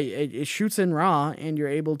yeah, it shoots in RAW and you're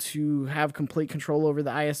able to have complete control over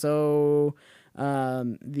the ISO,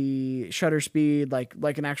 the shutter speed,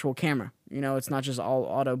 like an actual camera. You know, it's not just all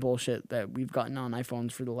auto bullshit that we've gotten on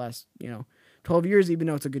iPhones for the last, 12 years, even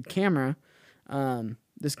though it's a good camera.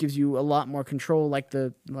 This gives you a lot more control like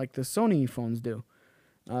the Sony phones do,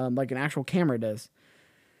 like an actual camera does.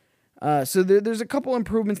 So there's a couple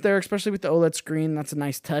improvements there, especially with the OLED screen. That's a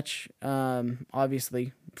nice touch.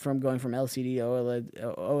 Obviously, from going from LCD to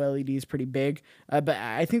OLED is pretty big. But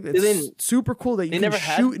I think it's super cool that you can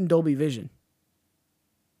shoot in Dolby Vision.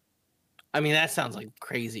 I mean, that sounds like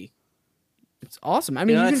crazy. It's awesome. I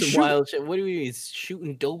mean, you can that's shoot. Wild shit. What do you mean? It's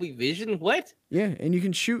shooting Dolby Vision? What? Yeah, and you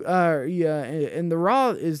can shoot. And the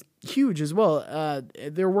RAW is huge as well.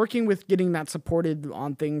 They're working with getting that supported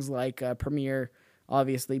on things like Premiere,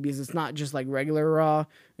 obviously, because it's not just like regular RAW.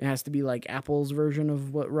 It has to be like Apple's version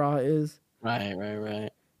of what RAW is.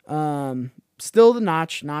 Right. Still the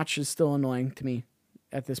notch. Notch is still annoying to me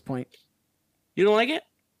at this point. You don't like it?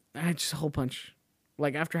 Just a whole bunch.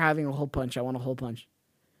 Like after having a hole punch, I want a hole punch.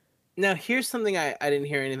 Now, here's something I didn't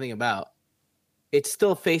hear anything about. It's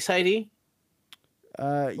still Face ID.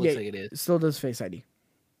 Looks Yeah, like it is. it still does Face ID.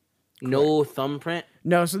 No thumbprint.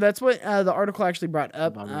 No, so that's what the article actually brought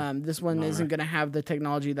up. Bummer. This one isn't going to have the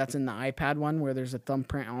technology that's in the iPad one, where there's a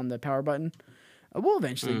thumbprint on the power button. We'll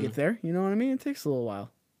eventually get there. You know what I mean? It takes a little while.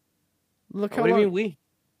 Look how What do you long. mean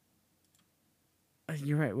we?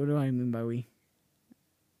 You're right. What do I mean by we?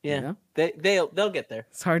 Yeah, You know? they'll get there.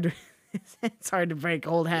 It's hard to it's hard to break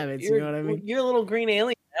old habits. You know what I mean? You're a little green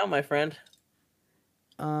alien now, my friend.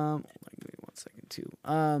 Give me 1 second too.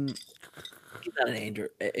 He's not an android.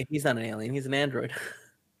 He's not an alien. He's an android,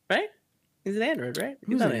 right? He's an android, right? He's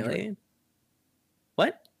Who's not an an android? alien.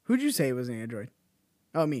 What? Who'd you say was an android?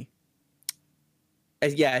 Oh, me.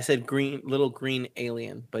 Yeah, I said little green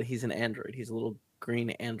alien, but he's an android. He's a little green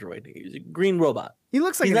android. He's a green robot. He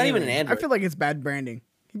looks like He's an not even alien. an android. I feel like it's bad branding.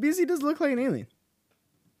 Because he does look like an alien.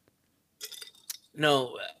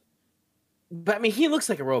 No, but I mean, he looks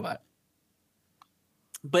like a robot.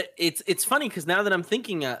 But it's funny because now that I'm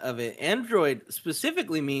thinking of it, android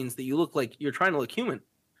specifically means that you look like you're trying to look human,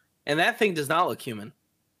 and that thing does not look human.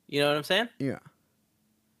 You know what I'm saying? Yeah.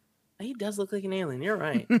 He does look like an alien. You're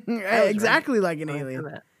right. Exactly like an I'll do alien.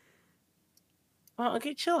 that. Well,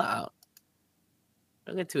 okay, chill out.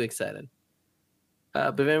 Don't get too excited.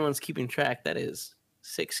 But if anyone's keeping track, that is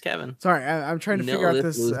 6 Kevin. Sorry, I'm trying to No, figure out this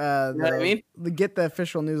this. was- you know what I mean? Get the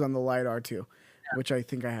official news on the LiDAR too, which I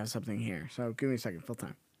think I have something here. So give me a second, full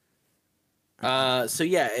time. So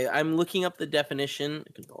yeah, I'm looking up the definition.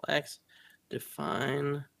 Control X,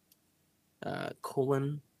 define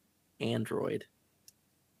Android,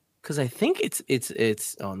 because I think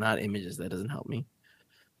it's oh, not images. That doesn't help me.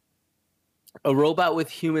 A robot with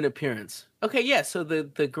human appearance. Okay, yeah. So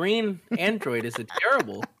the green android is a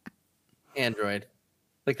terrible android.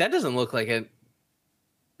 Like that doesn't look like it.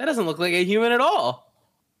 That doesn't look like a human at all.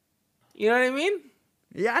 You know what I mean?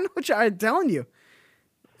 Yeah, I know what I'm telling you.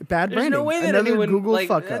 Bad There's branding. no way that Another anyone Google like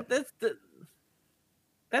fuck up.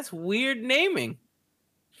 That's weird naming.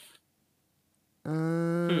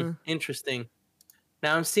 Uh, Interesting.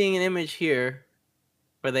 Now I'm seeing an image here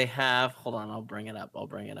where they have. Hold on, I'll bring it up.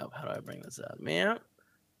 How do I bring this up? Man,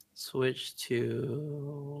 switch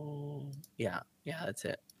to. Yeah, that's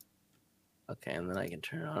it. Okay, and then I can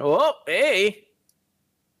turn it on. Oh, hey.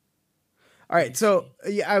 All right, so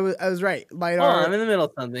yeah, I was right. LiDAR. Oh, I'm in the middle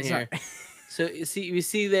of something Sorry. here. So you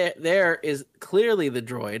see that there is clearly the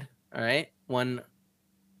droid. All right, one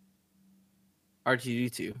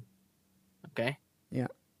R2D2. Okay. Yeah.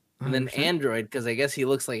 And then 100%. Android, because I guess he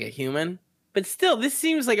looks like a human. But still, this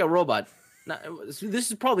seems like a robot. This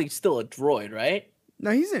is probably still a droid, right?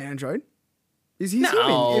 No, he's an android. He's No,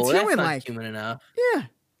 human. It's that's human not like. human enough. Yeah.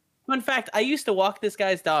 Fun fact: I used to walk this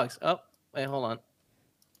guy's dogs. Oh, wait, hold on.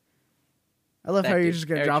 I love That how you're dude, just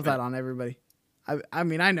gonna Eric drop Schmidt. that on everybody. I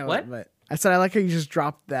mean, I know What? it, but I said I like how you just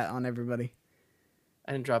dropped that on everybody.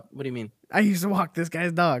 I didn't drop. What do you mean? I used to walk this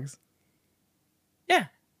guy's dogs. Yeah,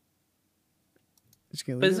 Just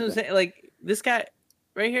gonna but leave it's, it what at I'm that. saying, like this guy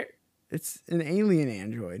right here. It's an alien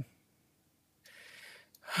android.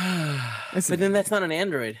 It's But an then that's not an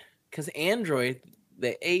android, because android,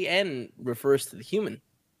 the AN refers to the human.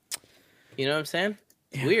 You know what I'm saying?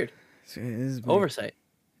 It's Yeah. weird. It is weird. Oversight.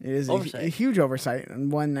 It is a Oversight. huge oversight,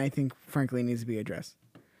 and one I think, frankly, needs to be addressed.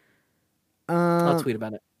 I'll tweet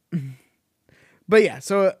about it. But yeah,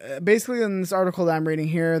 so basically in this article that I'm reading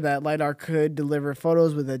here, that LiDAR could deliver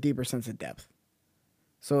photos with a deeper sense of depth.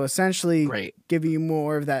 So essentially, Great. giving you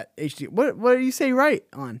more of that HD. What do you say right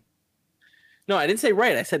on? No, I didn't say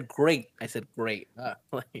right. I said great. I said great.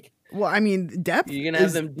 Like Well, I mean, depth. you're gonna have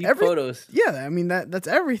is them deep every- photos. Yeah, I mean that's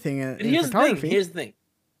everything in, But in here's the thing. photography. Here's the thing.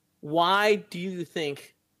 Why do you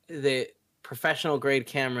think that professional grade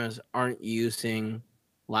cameras aren't using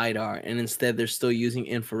LiDAR and instead they're still using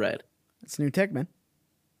infrared? It's new tech, man.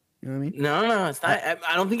 You know what I mean? No, it's not.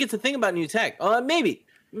 I don't think it's a thing about new tech. Maybe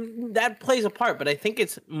that plays a part, but I think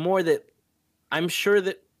it's more that I'm sure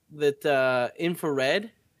that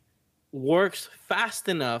infrared works fast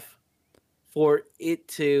enough for it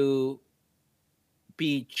to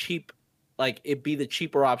be cheap, like it be the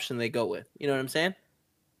cheaper option they go with. You know what I'm saying?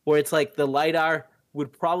 Where it's like the LiDAR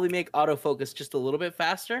would probably make autofocus just a little bit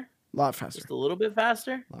faster, A lot faster. just a little bit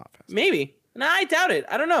faster. A lot faster. Maybe. No, I doubt it.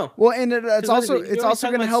 I don't know. Well, and it's 'Cause what also is it? You it's always also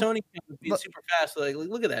talk going to about help. Sony cameras being but- super fast. So like,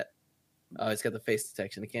 look at that. Oh, it's got the face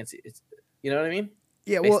detection. It can't see. It's, you know what I mean?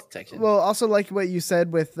 Yeah, face well, detection. well, also like what you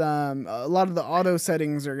said with a lot of the auto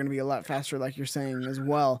settings are going to be a lot faster, like you're saying as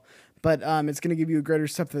well. But it's going to give you a greater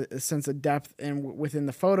sense of depth and within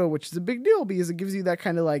the photo, which is a big deal because it gives you that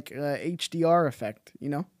kind of like HDR effect, you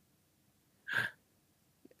know?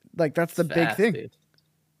 Like that's the big Fast, thing. dude.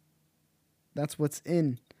 That's what's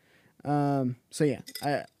in. So yeah,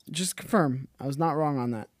 I just confirm I was not wrong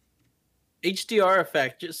on that. HDR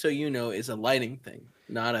effect, just so you know, is a lighting thing,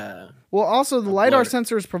 not a. Well, also the A LiDAR blur.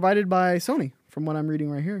 sensor is provided by Sony, from what I'm reading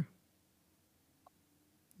right here.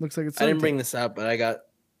 Looks like it's. I didn't Sony bring this up, but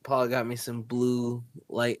Paul got me some blue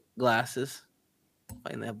light glasses.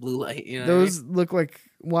 Find that blue light, you know. Those look like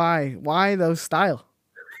why those style?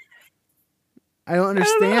 I don't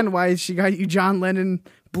understand why she got you John Lennon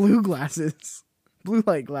blue glasses, blue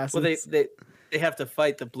light glasses. Well, they have to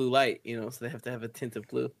fight the blue light, you know, so they have to have a tint of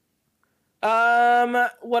blue.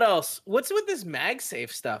 What else? What's with this MagSafe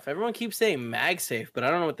stuff? Everyone keeps saying MagSafe, but I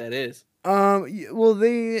don't know what that is. Well,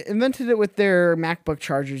 they invented it with their MacBook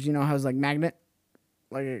chargers. You know how it's like magnet,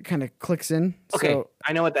 like it kind of clicks in. Okay, So,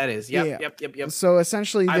 I know what that is. Yep. So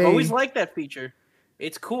essentially, I've always liked that feature.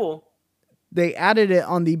 It's cool. they added it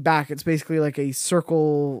on the back. It's basically like a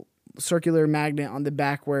circular magnet on the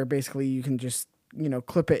back where basically you can just,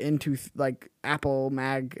 clip it into like Apple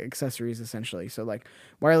Mag accessories essentially. So like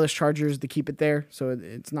wireless chargers to keep it there. So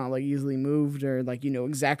it's not like easily moved or like,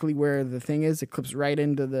 exactly where the thing is. It clips right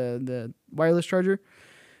into the wireless charger.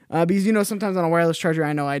 Because, sometimes on a wireless charger,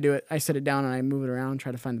 I know I do it. I set it down and I move it around,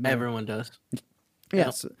 try to find the magnet. Everyone does.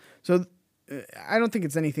 Yeah. Yep. So I don't think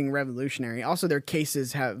it's anything revolutionary. Also, their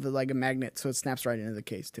cases have like a magnet, so it snaps right into the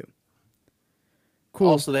case too. Cool.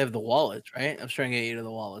 Also, they have the wallets, right? I was trying to get you to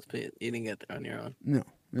the wallets, but you didn't get there on your own.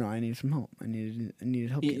 No, I needed some help. I needed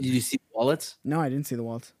help. Did you see the wallets? No, I didn't see the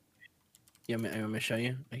wallets. You want me to show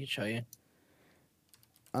you? I can show you.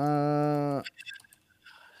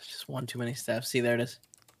 It's just one too many steps. See, there it is.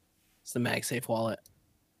 It's the MagSafe wallet.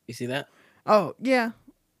 You see that? Oh yeah.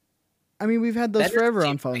 I mean, we've had those That doesn't forever seem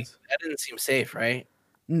on phones. That didn't seem safe, right?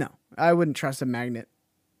 No, I wouldn't trust a magnet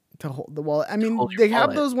to hold the wallet. I mean, hold your they have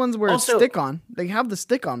wallet. those ones where Also- it's stick on. They have the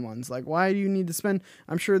stick on ones. Like, why do you need to spend?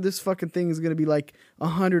 I'm sure this fucking thing is gonna be like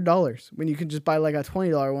 $100 when you can just buy like a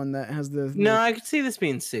 $20 one that has the. No, I could see this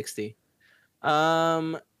being 60.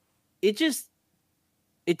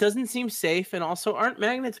 It doesn't seem safe, and also aren't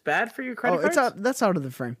magnets bad for your credit it's cards? out. That's out of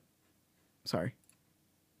the frame. Sorry,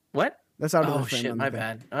 What? that's out of Oh the frame. shit, on the my thing.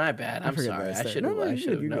 bad. My bad. I I'm forget sorry. that I it's should there. have No, you're I should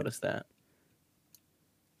good, have you're good. noticed that.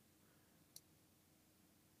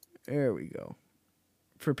 There we go.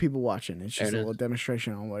 For people watching, it's just There a it is. little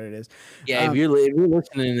demonstration on what it is. Yeah, if you're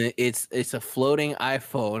listening, it's a floating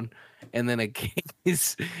iPhone, and then a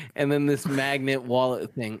case, and then this magnet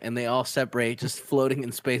wallet thing, and they all separate, just floating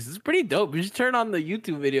in space. It's pretty dope. You should turn on the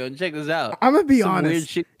YouTube video and check this out. I'm gonna be Some weird honest.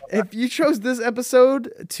 shit. If you chose this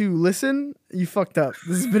episode to listen, you fucked up.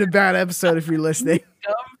 This has been a bad episode if you're listening.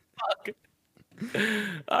 Dumb fuck.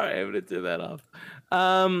 All right, I'm gonna turn that off.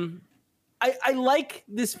 I like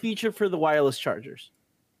this feature for the wireless chargers.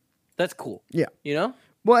 That's cool. Yeah. You know?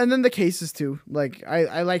 Well, and then the cases too. Like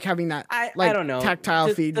I like having that I like don't know. tactile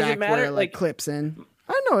Does it feedback matter? where it like Like- clips in.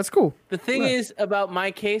 I don't know, it's cool. The thing Yeah. is about my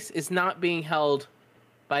case is not being held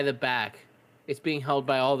by the back. It's being held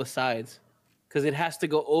by all the sides. Because it has to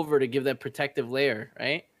go over to give that protective layer,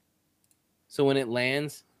 right? So when it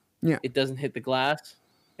lands, Yeah. it doesn't hit the glass.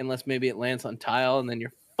 Unless maybe it lands on tile and then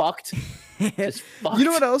you're fucked. Just fucked. You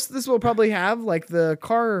know what else this will probably have? Like the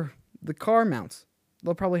car mounts.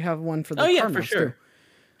 They'll probably have one for the Oh car yeah, for mounts sure.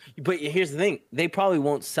 too. But here's the thing: they probably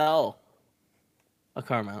won't sell a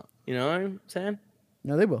car mount. You know what I'm saying?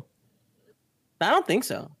 No, they will. I don't think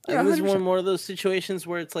so. I Yeah, think this is 100%. one of those situations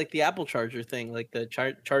where it's like the Apple charger thing, like the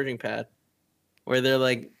charging pad, where they're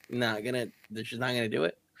like, they're just not gonna do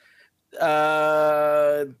it.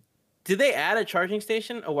 Did they add a charging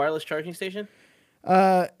station, a wireless charging station?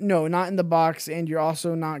 No, not in the box, and you're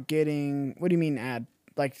also not getting. What do you mean add?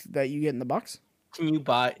 Like that you get in the box? Can you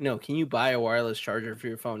buy a wireless charger for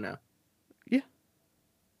your phone now?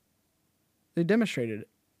 They demonstrated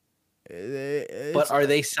it. But are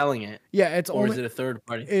they selling it, Yeah, it's or only is it a third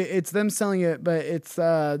party? it's them selling it, but it's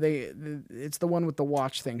it's the one with the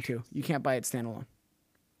watch thing too. You can't buy it standalone.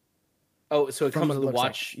 Oh, so it from comes what it with a looks like.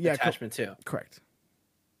 watch Yeah, attachment too. Correct.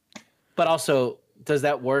 But also, does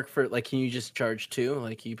that work for like? Can you just charge two?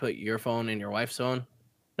 Like you put your phone in your wife's phone?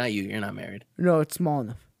 Not you. You're not married. No, it's small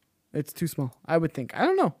enough. It's too small. I would think. I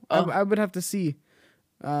don't know. Oh. I would have to see.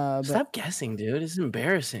 But Stop guessing, dude. It's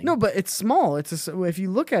embarrassing. no, but it's small. If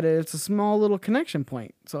you look at it, it's a small little connection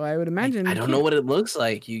point. So I would imagine. I you don't know can't- what it looks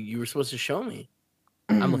like. You were supposed to show me.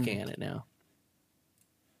 I'm looking at it now.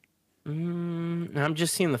 I'm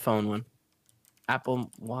just seeing the phone one.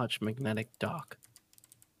 Apple Watch magnetic dock.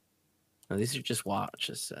 No, these are just watch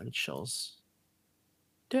essentials.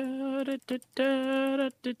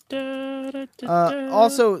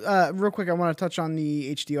 Also, real quick, I want to touch on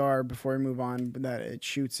the HDR before we move on that it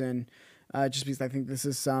shoots in, just because I think this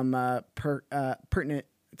is some pertinent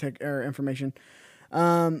tech or information.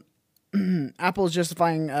 Apple is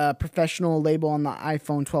justifying a professional label on the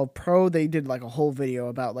iPhone 12 Pro. They did like a whole video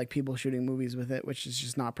about like people shooting movies with it, which is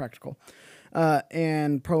just not practical.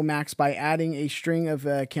 And Pro Max by adding a string of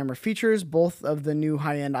camera features. Both of the new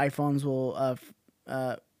high-end iPhones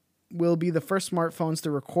will be the first smartphones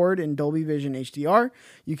to record in Dolby Vision HDR.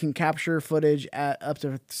 You can capture footage at up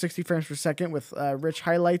to 60 frames per second with rich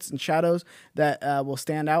highlights and shadows that will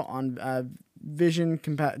stand out on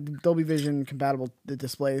Dolby Vision compatible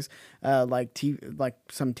displays like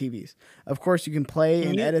some TVs. Of course, you can play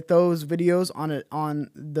and edit those videos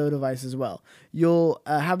on the device as well. You'll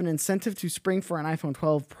have an incentive to spring for an iPhone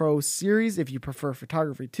 12 Pro series if you prefer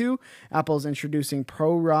photography too. Apple's introducing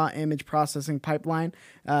Pro RAW image processing pipeline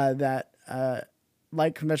that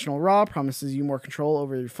like conventional RAW, promises you more control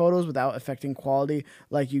over your photos without affecting quality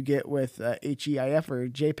like you get with HEIF or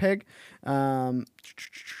JPEG.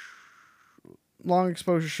 Long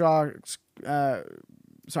exposure shots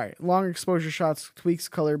tweaks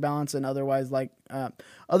color balance and otherwise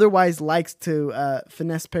likes to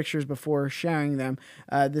finesse pictures before sharing them.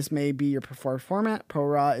 This may be your preferred format. Pro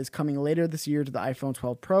RAW is coming later this year to the iPhone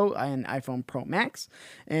 12 Pro and iPhone Pro Max,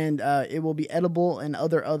 and it will be edible in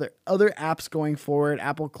other apps going forward.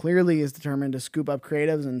 Apple clearly is determined to scoop up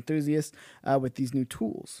creatives and enthusiasts with these new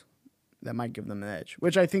tools that might give them an edge,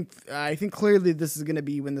 which I think clearly this is going to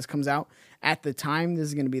be, when this comes out, at the time, this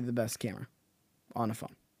is going to be the best camera on a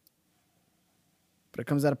phone. But it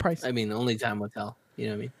comes at a price. I mean, only time will tell. You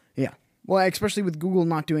know what I mean? Yeah. Well, especially with Google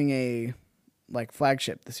not doing a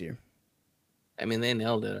flagship this year. I mean, they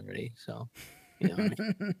nailed it already. So, you know what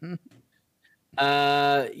I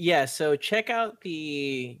mean? Yeah. So check out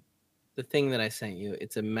the thing that I sent you.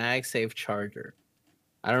 It's a MagSafe charger.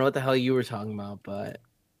 I don't know what the hell you were talking about, but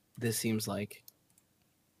this seems like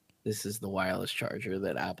this is the wireless charger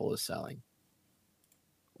that Apple is selling.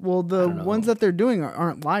 Well, the ones that they're doing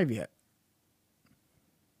aren't live yet.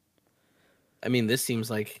 I mean, this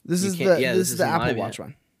seems like this is the Apple Watch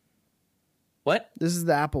one. What? This is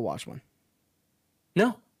the Apple Watch one.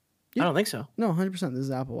 No, Yeah. I don't think so. No, 100%. This is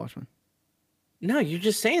the Apple Watch one. No, you're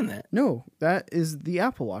just saying that. No, that is the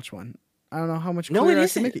Apple Watch one. I don't know how much No, clearer it I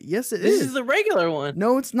isn't. can make it. Yes, it This is. is the regular one.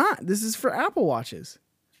 No, it's not. This is for Apple Watches.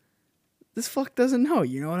 This fuck doesn't know.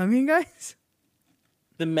 You know what I mean, guys?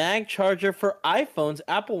 The mag charger for iPhones,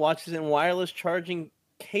 Apple Watches, and wireless charging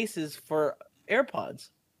cases for AirPods.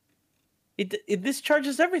 This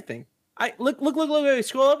charges everything. Look.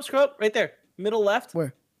 Scroll up, right there, middle left.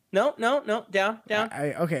 Where? No, down.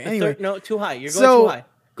 Okay. Anyway, No, too high. You're going too high.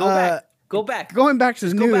 Go back. Going back to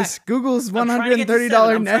the Go news, back. Google's I'm trying to get to $130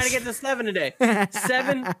 seven. I'm trying Nest. to get to 7 today.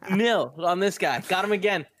 7-0 on this guy. Got him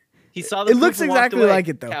again. He saw the It proof looks and walked exactly away, like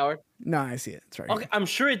it, though. Coward. No, I see it. It's right Okay, I'm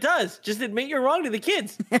sure it does. Just admit you're wrong to the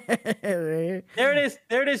kids. here. There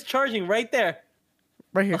it is, charging right there.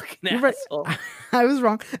 Right here. Fucking You're right. asshole. I was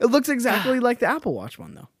wrong. It looks exactly like the Apple Watch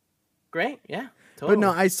one, though. Great, yeah. Totally. But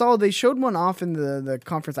no, I saw they showed one off in the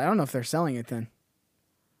conference. I don't know if they're selling it then.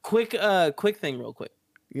 Quick thing, real quick.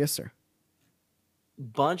 Yes, sir.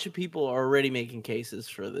 Bunch of people are already making cases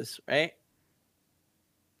for this, right?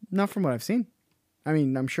 Not from what I've seen. I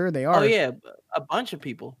mean, I'm sure they are. Oh yeah, a bunch of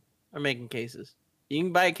people are making cases. You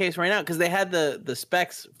can buy a case right now because they had the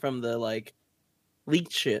specs from the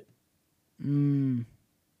leaked shit. Man,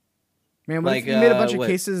 what Like, if you made a bunch of what?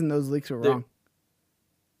 cases and those leaks were wrong?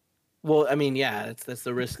 Well, I mean, yeah, that's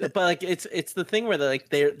the risk. But it's the thing where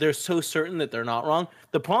they're so certain that they're not wrong.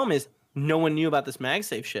 The problem is no one knew about this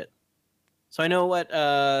MagSafe shit. So I know what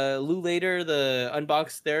Lou Later, the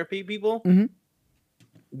Unboxed Therapy people, Mhm.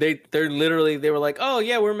 they were like, oh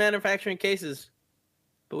yeah, we're manufacturing cases,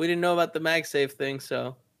 but we didn't know about the MagSafe thing,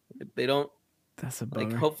 so they don't That's a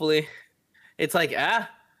bummer. hopefully it's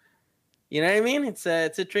you know what I mean? It's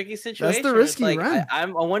a tricky situation. It's risky run. I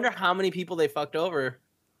wonder how many people they fucked over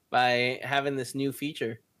by having this new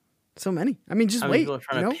feature. So many. I mean, just How many wait. people are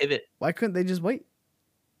trying to pivot? Why couldn't they just wait?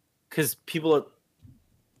 Because people are,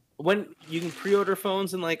 when you can pre-order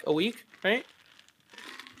phones in like a week, right?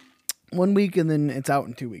 1 week and then it's out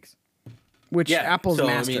in 2 weeks, which Yeah, Apple's so, I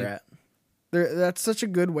master mean- at. That's such a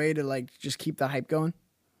good way to just keep the hype going.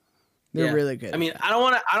 They're Yeah. really good. I mean, I don't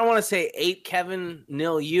want to say 8 Kevin,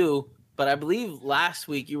 0 you, but I believe last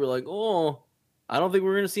week you were like, oh, I don't think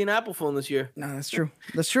we're gonna see an Apple phone this year. No, that's true.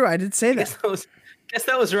 That's true. I did say Guess that.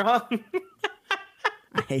 that was wrong.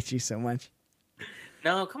 I hate you so much.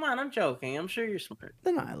 No, come on, I'm joking. I'm sure you're smart.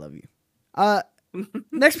 No, I love you.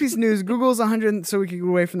 Next piece of news: Google's 100. So we can get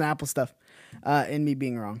away from the Apple stuff, and me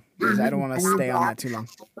being wrong because I don't want to stay on that too long.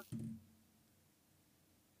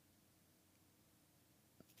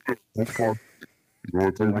 HomePod. You know what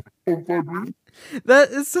I'm talking about? HomePod Mini? That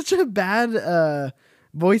is such a bad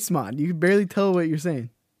voice mod. You can barely tell what you're saying.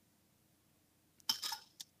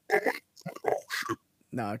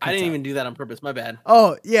 No, I didn't even do that on purpose. My bad.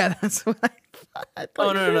 Oh yeah, that's what I thought.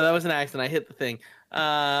 Oh no, that was an accident. I hit the thing.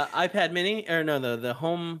 iPad Mini or no, the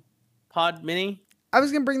HomePod Mini. I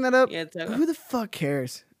was gonna bring that up. Yeah, Who the fuck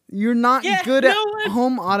cares? You're not Yeah, good no at one-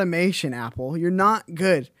 home automation, Apple. You're not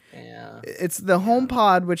good. Yeah. It's the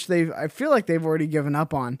HomePod, which I feel like they've already given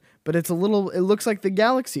up on, but it looks like the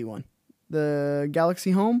Galaxy one, the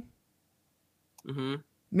Galaxy Home Mm-hmm.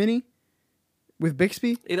 Mini with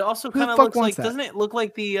Bixby. It also Who the kind of fuck looks wants like, that? doesn't it look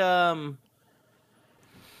like the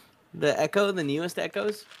Echo, the newest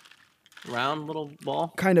Echoes, round little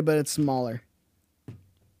ball? Kind of, but it's smaller.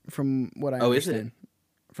 From what I Oh, is it? understand.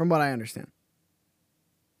 From what I understand.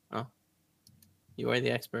 You are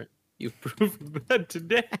the expert. You've proven that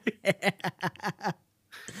today.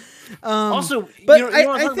 Also, but you wanna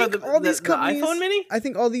I talk think about all these companies. the iPhone Mini? I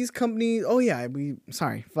think all these companies. Oh yeah,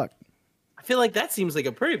 sorry, fuck. I feel like that seems like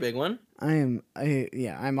a pretty big one. I'm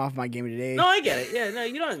off my game today. No, I get it. Yeah, no,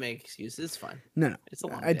 you don't have to make excuses. It's fine. No, It's a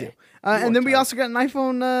long I day. do. And work then we hard. also got an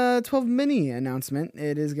iPhone 12 mini announcement.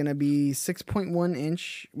 It is going to be 6.1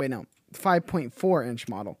 inch. Wait, no, 5.4 inch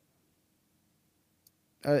model.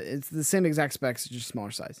 It's the same exact specs, just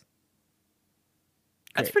smaller size.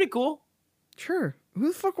 That's Great. pretty cool. Sure. Who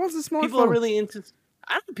the fuck wants a smaller People phone? are really into.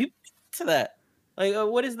 I don't know. People are into that. Like,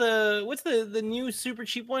 what's the new super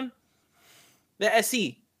cheap one? The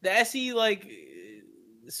SE. The SE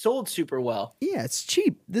sold super well. Yeah, it's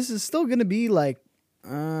cheap. This is still going to be like.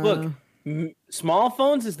 Look, small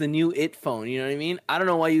phones is the new it phone. You know what I mean? I don't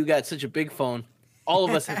know why you got such a big phone. All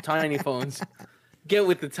of us have tiny phones. Get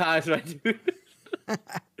with the times, right, dude?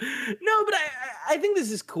 No, but I think this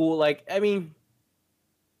is cool. Like, I mean,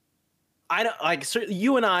 I don't like.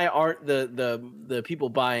 You and I aren't the people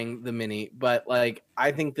buying the mini, but like,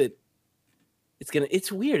 I think that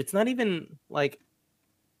it's weird. It's not even like,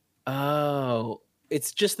 oh,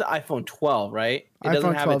 it's just the iPhone 12, right? It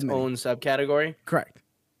doesn't iPhone have 12 its mini. own subcategory. Correct.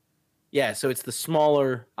 Yeah, so it's the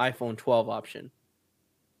smaller iPhone 12 option.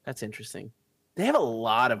 That's interesting. They have a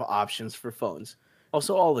lot of options for phones.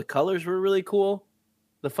 Also, all the colors were really cool.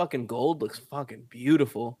 The fucking gold looks fucking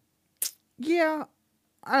beautiful. Yeah,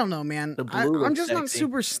 I don't know, man. The blue I'm looks just not sexy.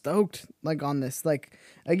 super stoked like on this. Like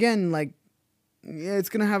again, like yeah, it's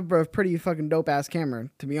gonna have a pretty fucking dope ass camera,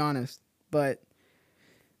 to be honest. But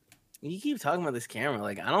You keep talking about this camera.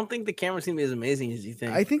 Like, I don't think the camera's gonna be as amazing as you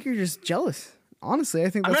think. I think you're just jealous. Honestly, I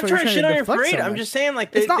think I'm that's not why trying to you're shit on your deflect parade. so I'm much. just saying, like,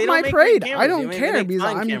 It's not they my don't make parade. great I cameras. don't They care make because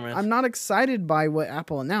fine cameras. I'm not excited by what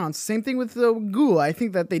Apple announced. Same thing with Google. I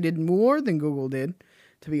think that they did more than Google did,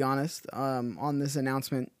 to be honest, on this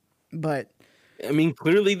announcement. But I mean,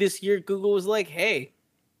 clearly this year Google was like, "Hey,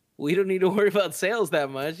 we don't need to worry about sales that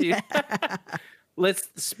much. Let's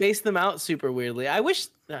space them out super weirdly." I wish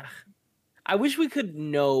we could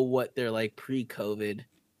know what their like pre-COVID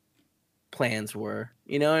plans were.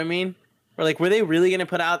 You know what I mean? Or like, were they really going to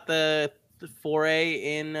put out the 4A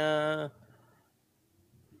in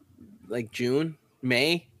like June,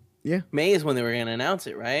 May? Yeah. May is when they were going to announce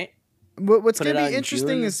it, right? what's Put going it to out be in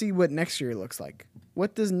interesting June. is see what next year looks like.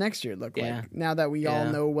 What does next year look Yeah. like? Now that we all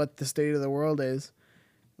Yeah. know what the state of the world is,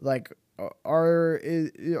 like, are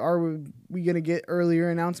we going to get earlier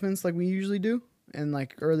announcements like we usually do? And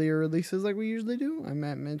like earlier releases like we usually do? I'm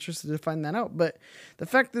interested to find that out. But the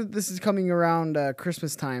fact that this is coming around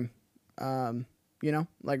Christmas time, you know,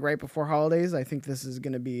 like right before holidays, I think this is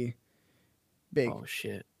going to be big. Oh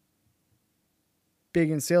shit. Big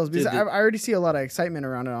in sales because Dude, I already see a lot of excitement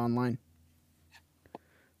around it online.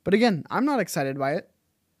 But again, I'm not excited by it.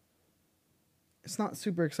 It's not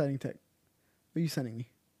super exciting tech. What are you sending me?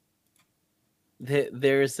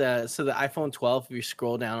 There's so the iPhone 12, if you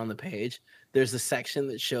scroll down on the page, there's a section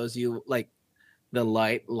that shows you like the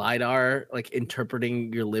lidar like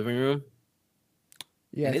interpreting your living room.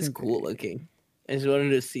 Yeah, And I it's think- cool looking. I just wanted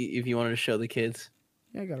to see if you wanted to show the kids.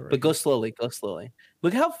 Yeah, I got it right. But go slowly, go slowly.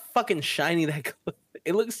 Look how fucking shiny that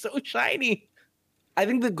it looks so shiny. I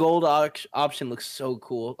think the gold option looks so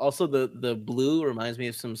cool. Also, the blue reminds me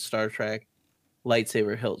of some Star Trek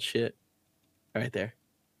lightsaber hilt shit. Right there.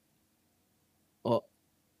 Well,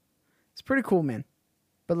 It's pretty cool, man.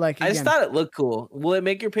 But like, I just again, thought it looked cool. Will it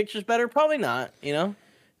make your pictures better? Probably not. You know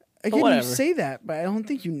again, you whatever. say that, but I don't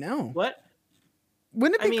think you know. what?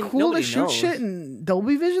 Wouldn't it I be mean, cool to nobody shoot knows. shit in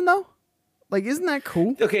Dolby Vision though? Like, isn't that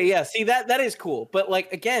cool? Okay, yeah. See that is cool. But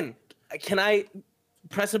like again, can I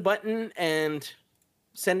press a button and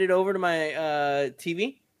send it over to my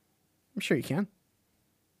TV? I'm sure you can.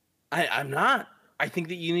 I'm not. I think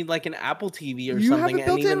that you need like an Apple TV or You have something. it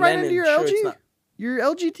built and even in right then, into your sure LG. it's not- Your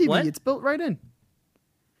LG TV, What? it's built right in.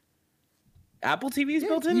 Apple TV is Yeah,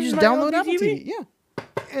 built in. you just my download LG Apple TV. Yeah,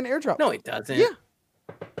 and AirDrop. No, it doesn't. Yeah.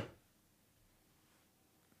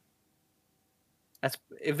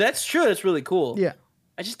 If that's true, that's really cool. Yeah.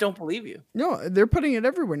 I just don't believe you. No, they're putting it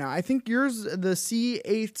everywhere now. I think yours, the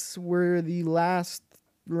C8s were the last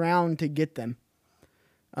round to get them.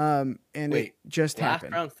 And Wait, it just Last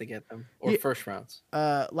happened. rounds to get them, or Yeah. first rounds?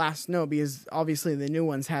 No, because obviously the new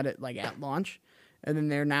ones had it like at launch, and then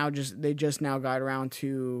they just now got around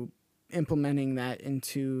to implementing that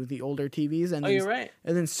into the older TVs, and Oh, then, you're right.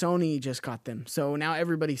 and then Sony just got them, so now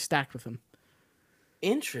everybody's stacked with them.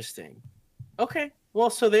 Interesting. Okay. Well,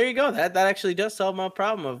 so there you go. That actually does solve my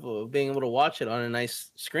problem of being able to watch it on a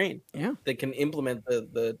nice screen Yeah, that can implement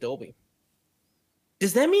the Dolby.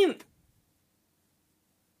 Does that mean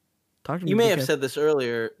talk to me. you may have because- said this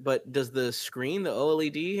earlier, but does the screen, the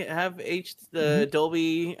OLED, have the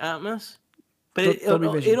Dolby Atmos? But Dolby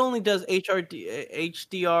Vision. it only does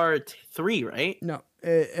HDR3, right? No,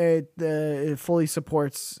 it fully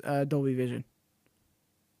supports Dolby Vision.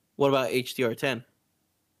 What about HDR10?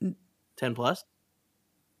 10 plus?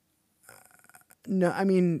 No, I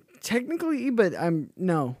mean technically, but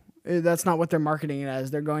no, that's not what they're marketing it as.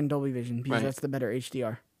 They're going Dolby Vision because Right. that's the better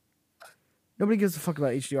HDR. Nobody gives a fuck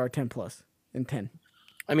about HDR 10 plus and 10.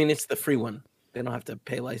 I mean, it's the free one. They don't have to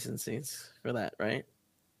pay licensing for that, right?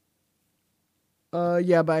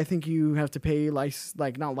 Yeah, but I think you have to pay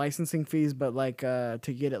not licensing fees, but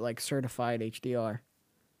to get it like certified HDR.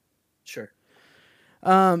 Sure.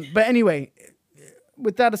 But anyway,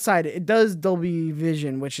 with that aside, it does Dolby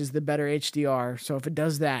Vision, which is the better HDR. So if it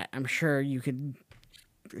does that, I'm sure you could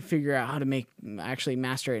figure out how to actually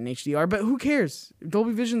master it in HDR. But who cares?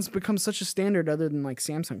 Dolby Vision's become such a standard, other than like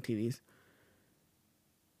Samsung TVs.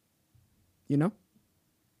 You know?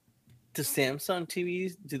 Do Samsung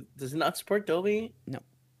TVs does it not support Dolby? No.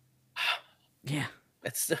 Yeah.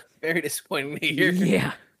 That's very disappointing to hear.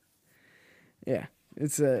 Yeah. Yeah.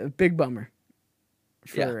 It's a big bummer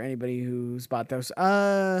for Yeah. anybody who's bought those.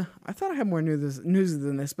 I thought I had more news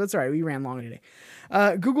than this, but it's all right. We ran long today.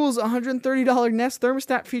 Google's $130 Nest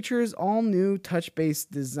thermostat features all new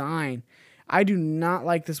touch-based design. I do not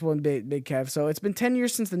like this one bit, Big Kev. So it's been 10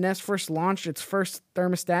 years since the Nest first launched its first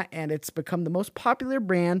thermostat, and it's become the most popular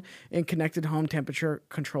brand in connected home temperature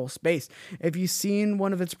control space. If you've seen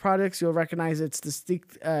one of its products, you'll recognize its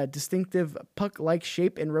distinctive puck-like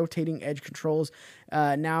shape and rotating edge controls.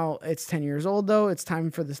 Now it's 10 years old, though. It's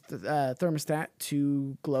time for this thermostat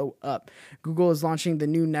to glow up. Google is launching the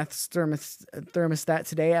new Nest thermostat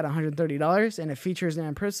today at $130, and it features an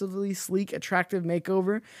impressively sleek, attractive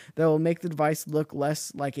makeover that will make the device look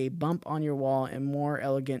less like a bump on your wall and more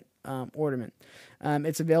elegant ornament.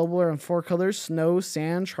 It's available in 4 colors: snow,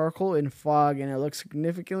 sand, charcoal, and fog, and it looks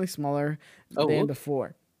significantly smaller than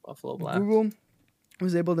before. Buffalo Blast. Google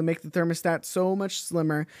was able to make the thermostat so much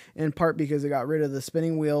slimmer, in part because it got rid of the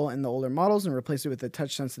spinning wheel in the older models and replaced it with a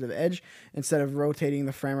touch-sensitive edge. Instead of rotating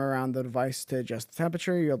the frame around the device to adjust the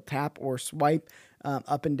temperature, you'll tap or swipe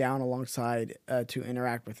up and down alongside to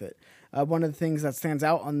interact with it. One of the things that stands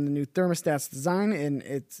out on the new thermostat's design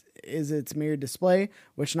is its mirrored display,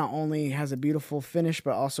 which not only has a beautiful finish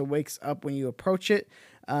but also wakes up when you approach it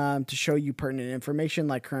to show you pertinent information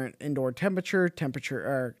like current indoor temperature,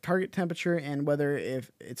 or target temperature, and whether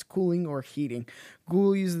if it's cooling or heating.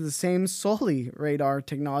 Google uses the same Soli radar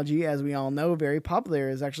technology, as we all know, very popular.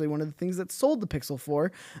 Is actually one of the things that sold the Pixel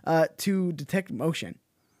 4 to detect motion.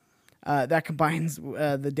 That combines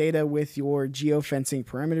the data with your geofencing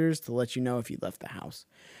parameters to let you know if you left the house.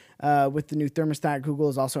 With the new thermostat, Google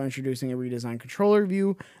is also introducing a redesigned controller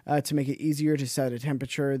view to make it easier to set a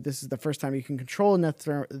temperature. This is the first time you can control a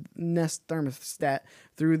Nest thermostat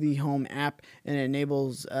through the Home app, and it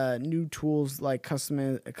enables new tools like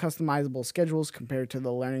customizable schedules compared to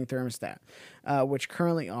the Learning thermostat, which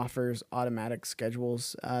currently offers automatic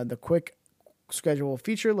schedules. The quick schedule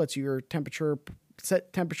feature lets you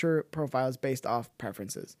set temperature profiles based off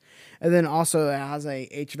preferences. And then also it has a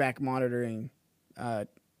HVAC monitoring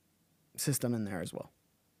system in there as well.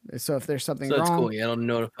 So if there's something So that's wrong, cool. Yeah, it'll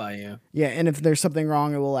notify you. yeah, and if there's something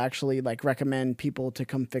wrong, it will actually recommend people to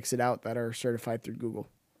come fix it out that are certified through Google.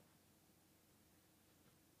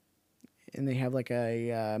 And they have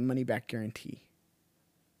a money back guarantee.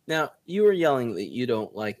 Now, you were yelling that you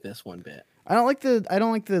don't like this one bit. I don't like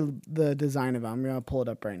the design of it. I'm gonna pull it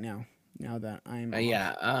up right now. Now that I'm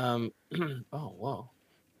Yeah. Oh, whoa.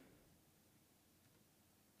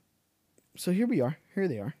 So here we are. Here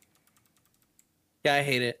they are. Yeah, I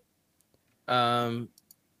hate it. And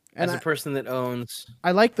As a person that owns, I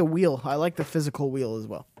like the wheel. I like the physical wheel as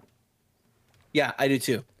well. yeah, I do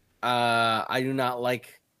too. I do not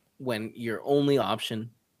like when your only option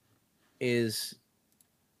is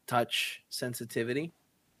touch sensitivity.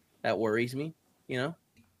 That worries me. You know,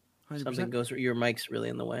 100%. something goes. Your mic's really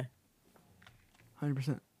in the way.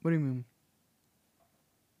 100%. What do you mean?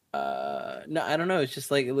 No, I don't know. It's just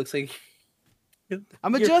like it looks like.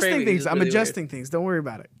 I'm Your adjusting framing things. is I'm really weird. adjusting things. Don't worry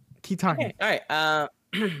about it. Keep talking. Okay, all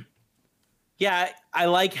right. Yeah, I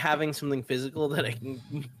like having something physical that I can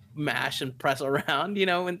mash and press around. You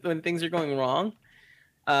know, when things are going wrong.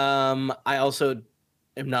 I also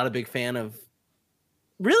am not a big fan of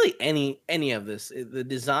really any of this. The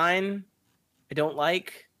design, I don't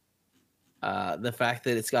like. The fact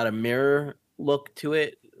that it's got a mirror look to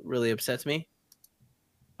it really upsets me.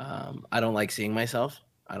 I don't like seeing myself.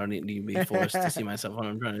 I don't need to be forced to see myself when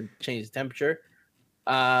I'm trying to change the temperature.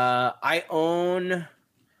 I own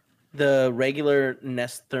the regular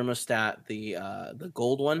Nest thermostat, the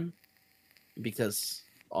gold one, because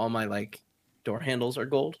all my like door handles are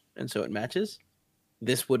gold, and so it matches.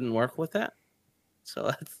 This wouldn't work with that, so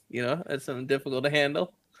that's something difficult to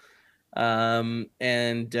handle. And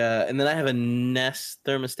then I have a Nest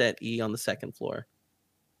thermostat E on the second floor,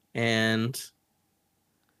 and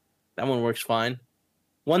that one works fine.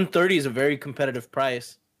 130 is a very competitive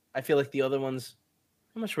price. I feel like the other ones,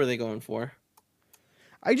 how much were they going for?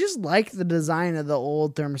 I just like the design of the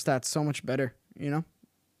old thermostats so much better, you know?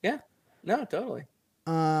 Yeah, no, totally,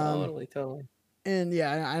 totally. And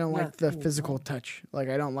yeah, I don't like the Nothing physical wrong. touch. Like,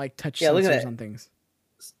 I don't like touch Yeah, look at sensors that. on things.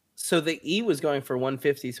 So the E was going for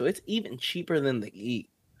 150, so it's even cheaper than the E.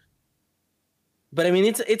 But I mean,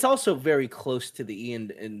 it's also very close to the E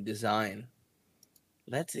in design.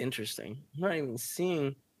 That's interesting. I'm not even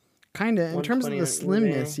seeing. Kind of. In terms of the 120 on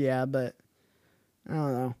slimness, yeah, but I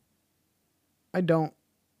don't know. I don't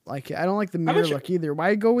like it. I don't like the How mirror much- look either.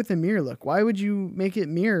 Why go with the mirror look? Why would you make it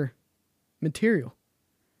mirror material?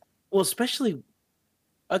 Well, especially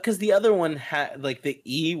because the other one had like the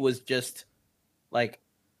E was just like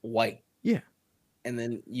white. Yeah. And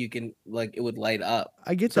then you can like it would light up.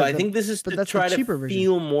 I get So that. I think this is but to that's the try to cheaper version.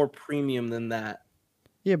 feel more premium than that.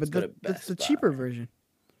 Yeah, but go to that's the Best cheaper Buy. version.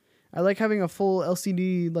 I like having a full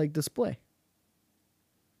LCD like display.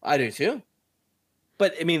 I do too.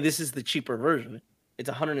 But I mean, this is the cheaper version. It's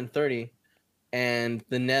 130, and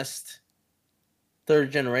the Nest third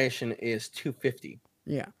generation is 250.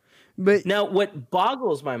 Yeah. But Now, what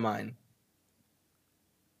boggles my mind,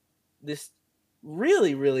 this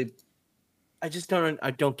really, I just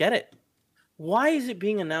don't get it. Why is it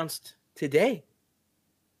being announced today?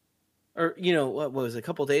 Or what was it, a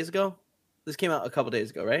couple days ago? This came out a couple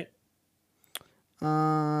days ago, right?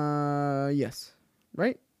 yes.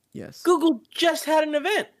 Right? Yes. Google just had an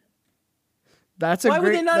event. That's Why a would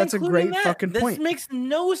they great not that's a include great that? fucking This point. makes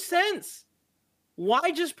no sense.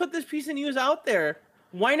 Why just put this piece of news out there?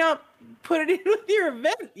 Why not put it in with your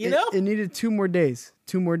event? It needed 2 more days.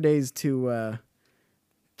 2 more days to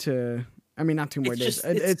I mean not 2 more It's days. just-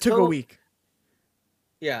 It it's took a so- week.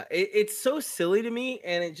 Yeah, it's so silly to me,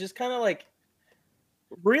 and it just kind of like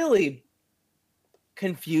really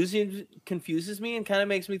confuses me, and kind of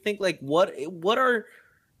makes me think like, what are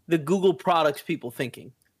the Google products people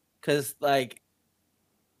thinking? Because like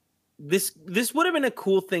this would have been a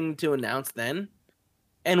cool thing to announce then,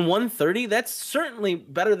 and 130, that's certainly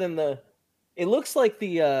better than the. It looks like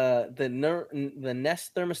the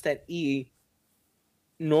Nest Thermostat E.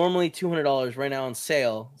 Normally $200 right now on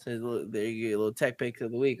sale. So there you get a little tech pick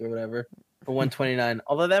of the week or whatever for $129.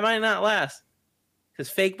 Although that might not last because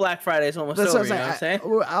fake Black Friday is almost That's over. what You know what I'm saying?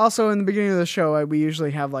 Also, in the beginning of the show, we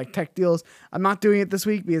usually have like tech deals. I'm not doing it this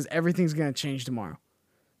week because everything's gonna change tomorrow.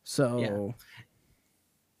 So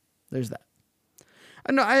there's that.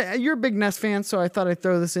 I know you're a big Nest fan, so I thought I'd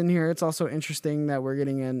throw this in here. It's also interesting that we're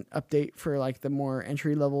getting an update for like the more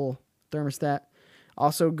entry level thermostat.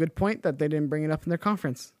 Also, good point that they didn't bring it up in their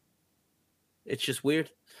conference. It's just weird.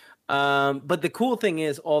 But the cool thing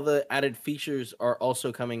is all the added features are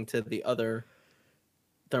also coming to the other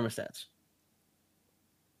thermostats.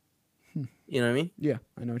 You know what I mean? Yeah,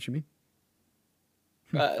 I know what you mean.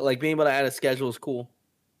 Like being able to add a schedule is cool.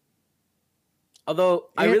 Although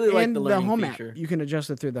I really like the learning home feature. app. You can adjust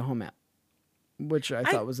it through the home app, which I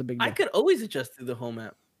thought was a big deal. I could always adjust through the home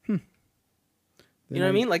app. Then You know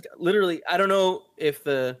what I mean? Like literally, I don't know if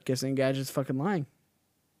the Guessing Gadget's fucking lying.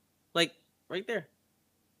 like right there.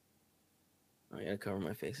 Oh, I gotta cover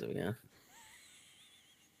my face up again.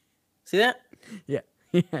 See that? Yeah,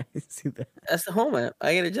 yeah, I see that. That's the home app.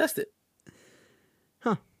 I can adjust it.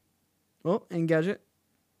 Well, Engadget,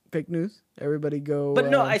 fake news. Everybody go. But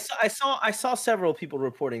no, I saw several people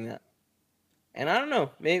reporting that, and I don't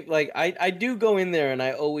know. Maybe like I do go in there and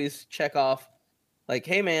I always check off, like,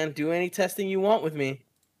 hey man, do any testing you want with me.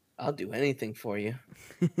 I'll do anything for you.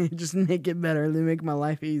 just make it better. They make my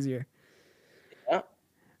life easier. Yeah.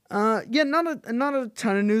 Yeah, not a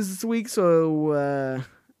ton of news this week. So I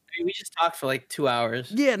mean, we just talked for like 2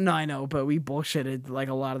 hours. yeah, no, I know, but we bullshitted like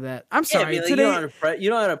a lot of that. I'm Yeah, I sorry. mean, like, Today, you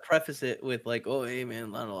don't have to preface it with like, oh hey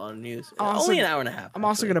man, not a lot of news. Also- Only an hour and a half. I'm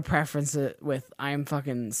also actually. gonna preference it with I'm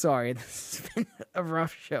fucking sorry. This has been a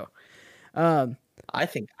rough show. I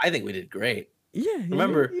think we did great. Yeah,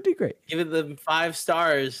 Remember- you did great. Give it them 5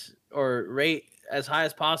 stars or rate as high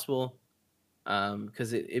as possible,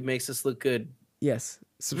 because it makes us look good. Yes,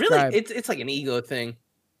 subscribe. Really, it's like an ego thing.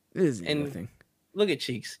 It is an ego and- thing. Look at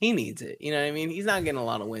Cheeks. He needs it. You know what I mean? He's not getting a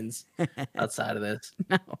lot of wins outside of this.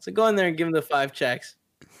 No. So go in there and give him the 5 checks,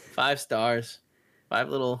 5 stars, 5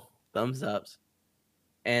 little thumbs ups.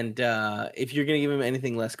 And if you're gonna give him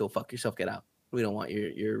anything less, go fuck yourself. Get out. We don't want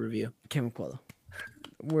your review. Kevin Quello.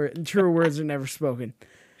 Truer words are never spoken.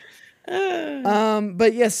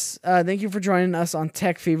 But yes, thank you for joining us on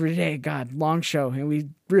Tech Fever today. God, long show, and we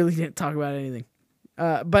really didn't talk about anything.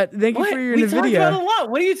 But thank you What? for your We talked about a NVIDIA. lot.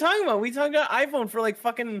 What are you talking about? We talked about iPhone for like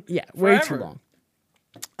fucking Yeah, way too forever.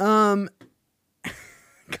 long.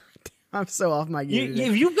 God, I'm so off my game. today.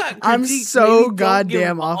 If you've got I'm critiques, so maybe don't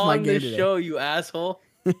goddamn give off my on game this today. show, you asshole.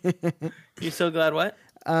 You're so glad what?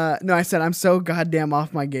 No, I said I'm so goddamn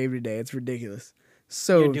off my game today. It's ridiculous.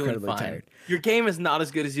 So You're doing incredibly fine. tired. Your game is not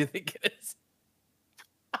as good as you think it is.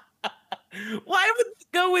 Why would you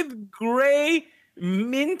go with gray,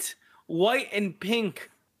 mint, white, and pink?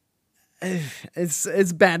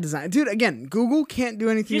 It's bad design, dude. Again, Google can't do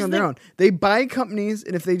anything Here's on the their thing. own. They buy companies,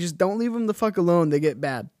 and if they just don't leave them the fuck alone, they get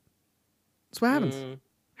bad. That's what happens.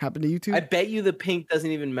 Happened to you too. I bet you the pink doesn't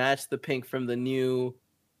even match the pink from the new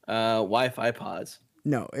Wi-Fi pods.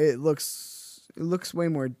 No, it looks way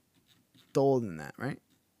more dull than that, right?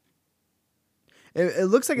 It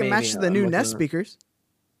looks like it Maybe, matches the I'm new looking Nest at- speakers.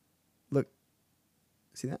 Look,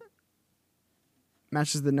 see that?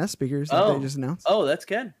 Matches the Nest speakers that they just announced. Oh, that's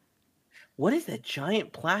good. What is that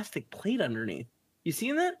giant plastic plate underneath? You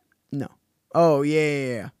seen that? No. Oh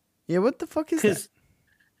yeah. Yeah, what the fuck is that?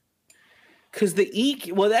 Because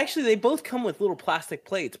well, actually, they both come with little plastic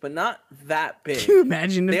plates, but not that big. Can you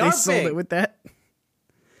imagine if They they are sold big. it with that?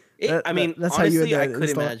 I mean, that's how you honestly, would I could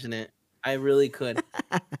install it. imagine it. I really could.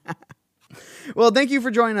 Well, thank you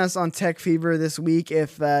for joining us on Tech Fever this week.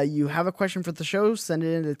 If you have a question for the show, send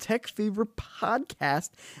it into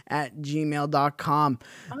techfeverpodcast@gmail.com.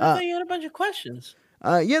 I thought you had a bunch of questions.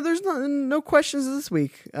 Yeah, there's no questions this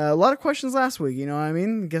week. A lot of questions last week. You know what I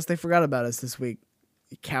mean? Guess they forgot about us this week.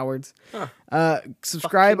 You cowards.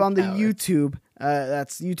 Subscribe Fucking on the cowards. YouTube.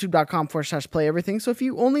 That's youtube.com/play everything. So if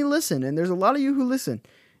you only listen, and there's a lot of you who listen,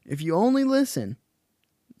 if you only listen,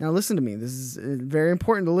 now listen to me. This is very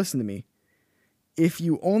important to listen to me. If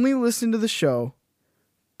you only listen to the show,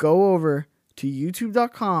 go over to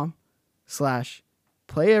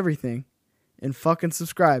youtube.com/play everything and fucking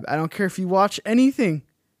subscribe. I don't care if you watch anything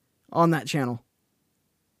on that channel,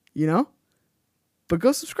 you know, but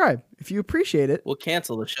go subscribe if you appreciate it. We'll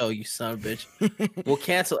cancel the show, you son of a bitch. We'll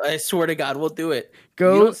cancel. I swear to God, we'll do it. If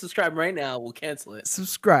Go you don't subscribe right now, we'll cancel it.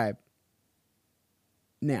 subscribe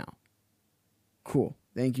now. Cool.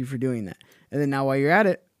 Thank you for doing that. And then now while you're at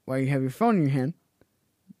it, while you have your phone in your hand,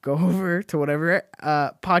 go over to whatever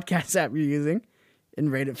podcast app you're using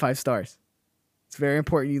and rate it 5 stars. It's very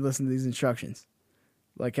important you listen to these instructions.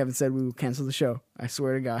 Like Kevin said, we will cancel the show. I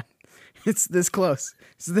swear to God. It's this close.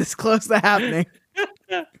 It's this close to happening.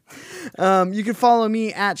 You can follow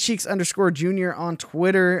me at Cheeks_Junior on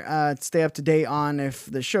Twitter. Stay up to date on if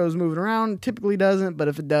the show's moving around. Typically doesn't, but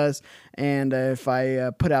if it does, and if I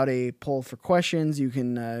put out a poll for questions, you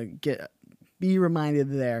can be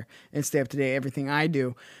reminded there and stay up to date. Everything I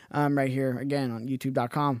do right here again on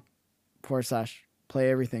youtube.com/play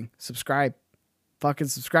everything. Subscribe. Fucking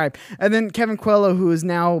subscribe. And then Kevin Quello, who is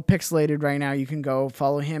now pixelated right now, you can go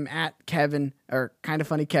follow him at Kevin or Kinda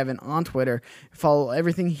Funny Kevin on Twitter. Follow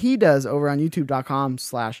everything he does over on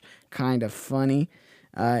youtube.com/kindafunny.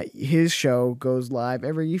 His show goes live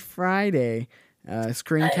every Friday.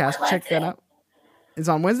 Screencast, check that out. It's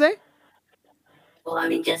on Wednesday? Well, I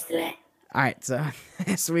mean, just today. All right, so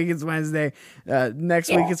this week it's Wednesday. Next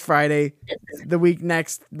week it's Friday. The week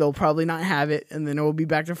next, they'll probably not have it, and then it will be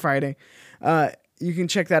back to Friday. You can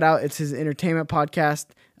check that out. It's his entertainment podcast.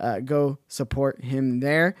 Go support him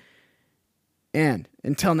there. And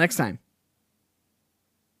until next time.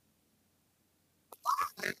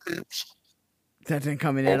 That didn't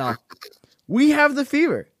come in at all. We have the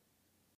fever.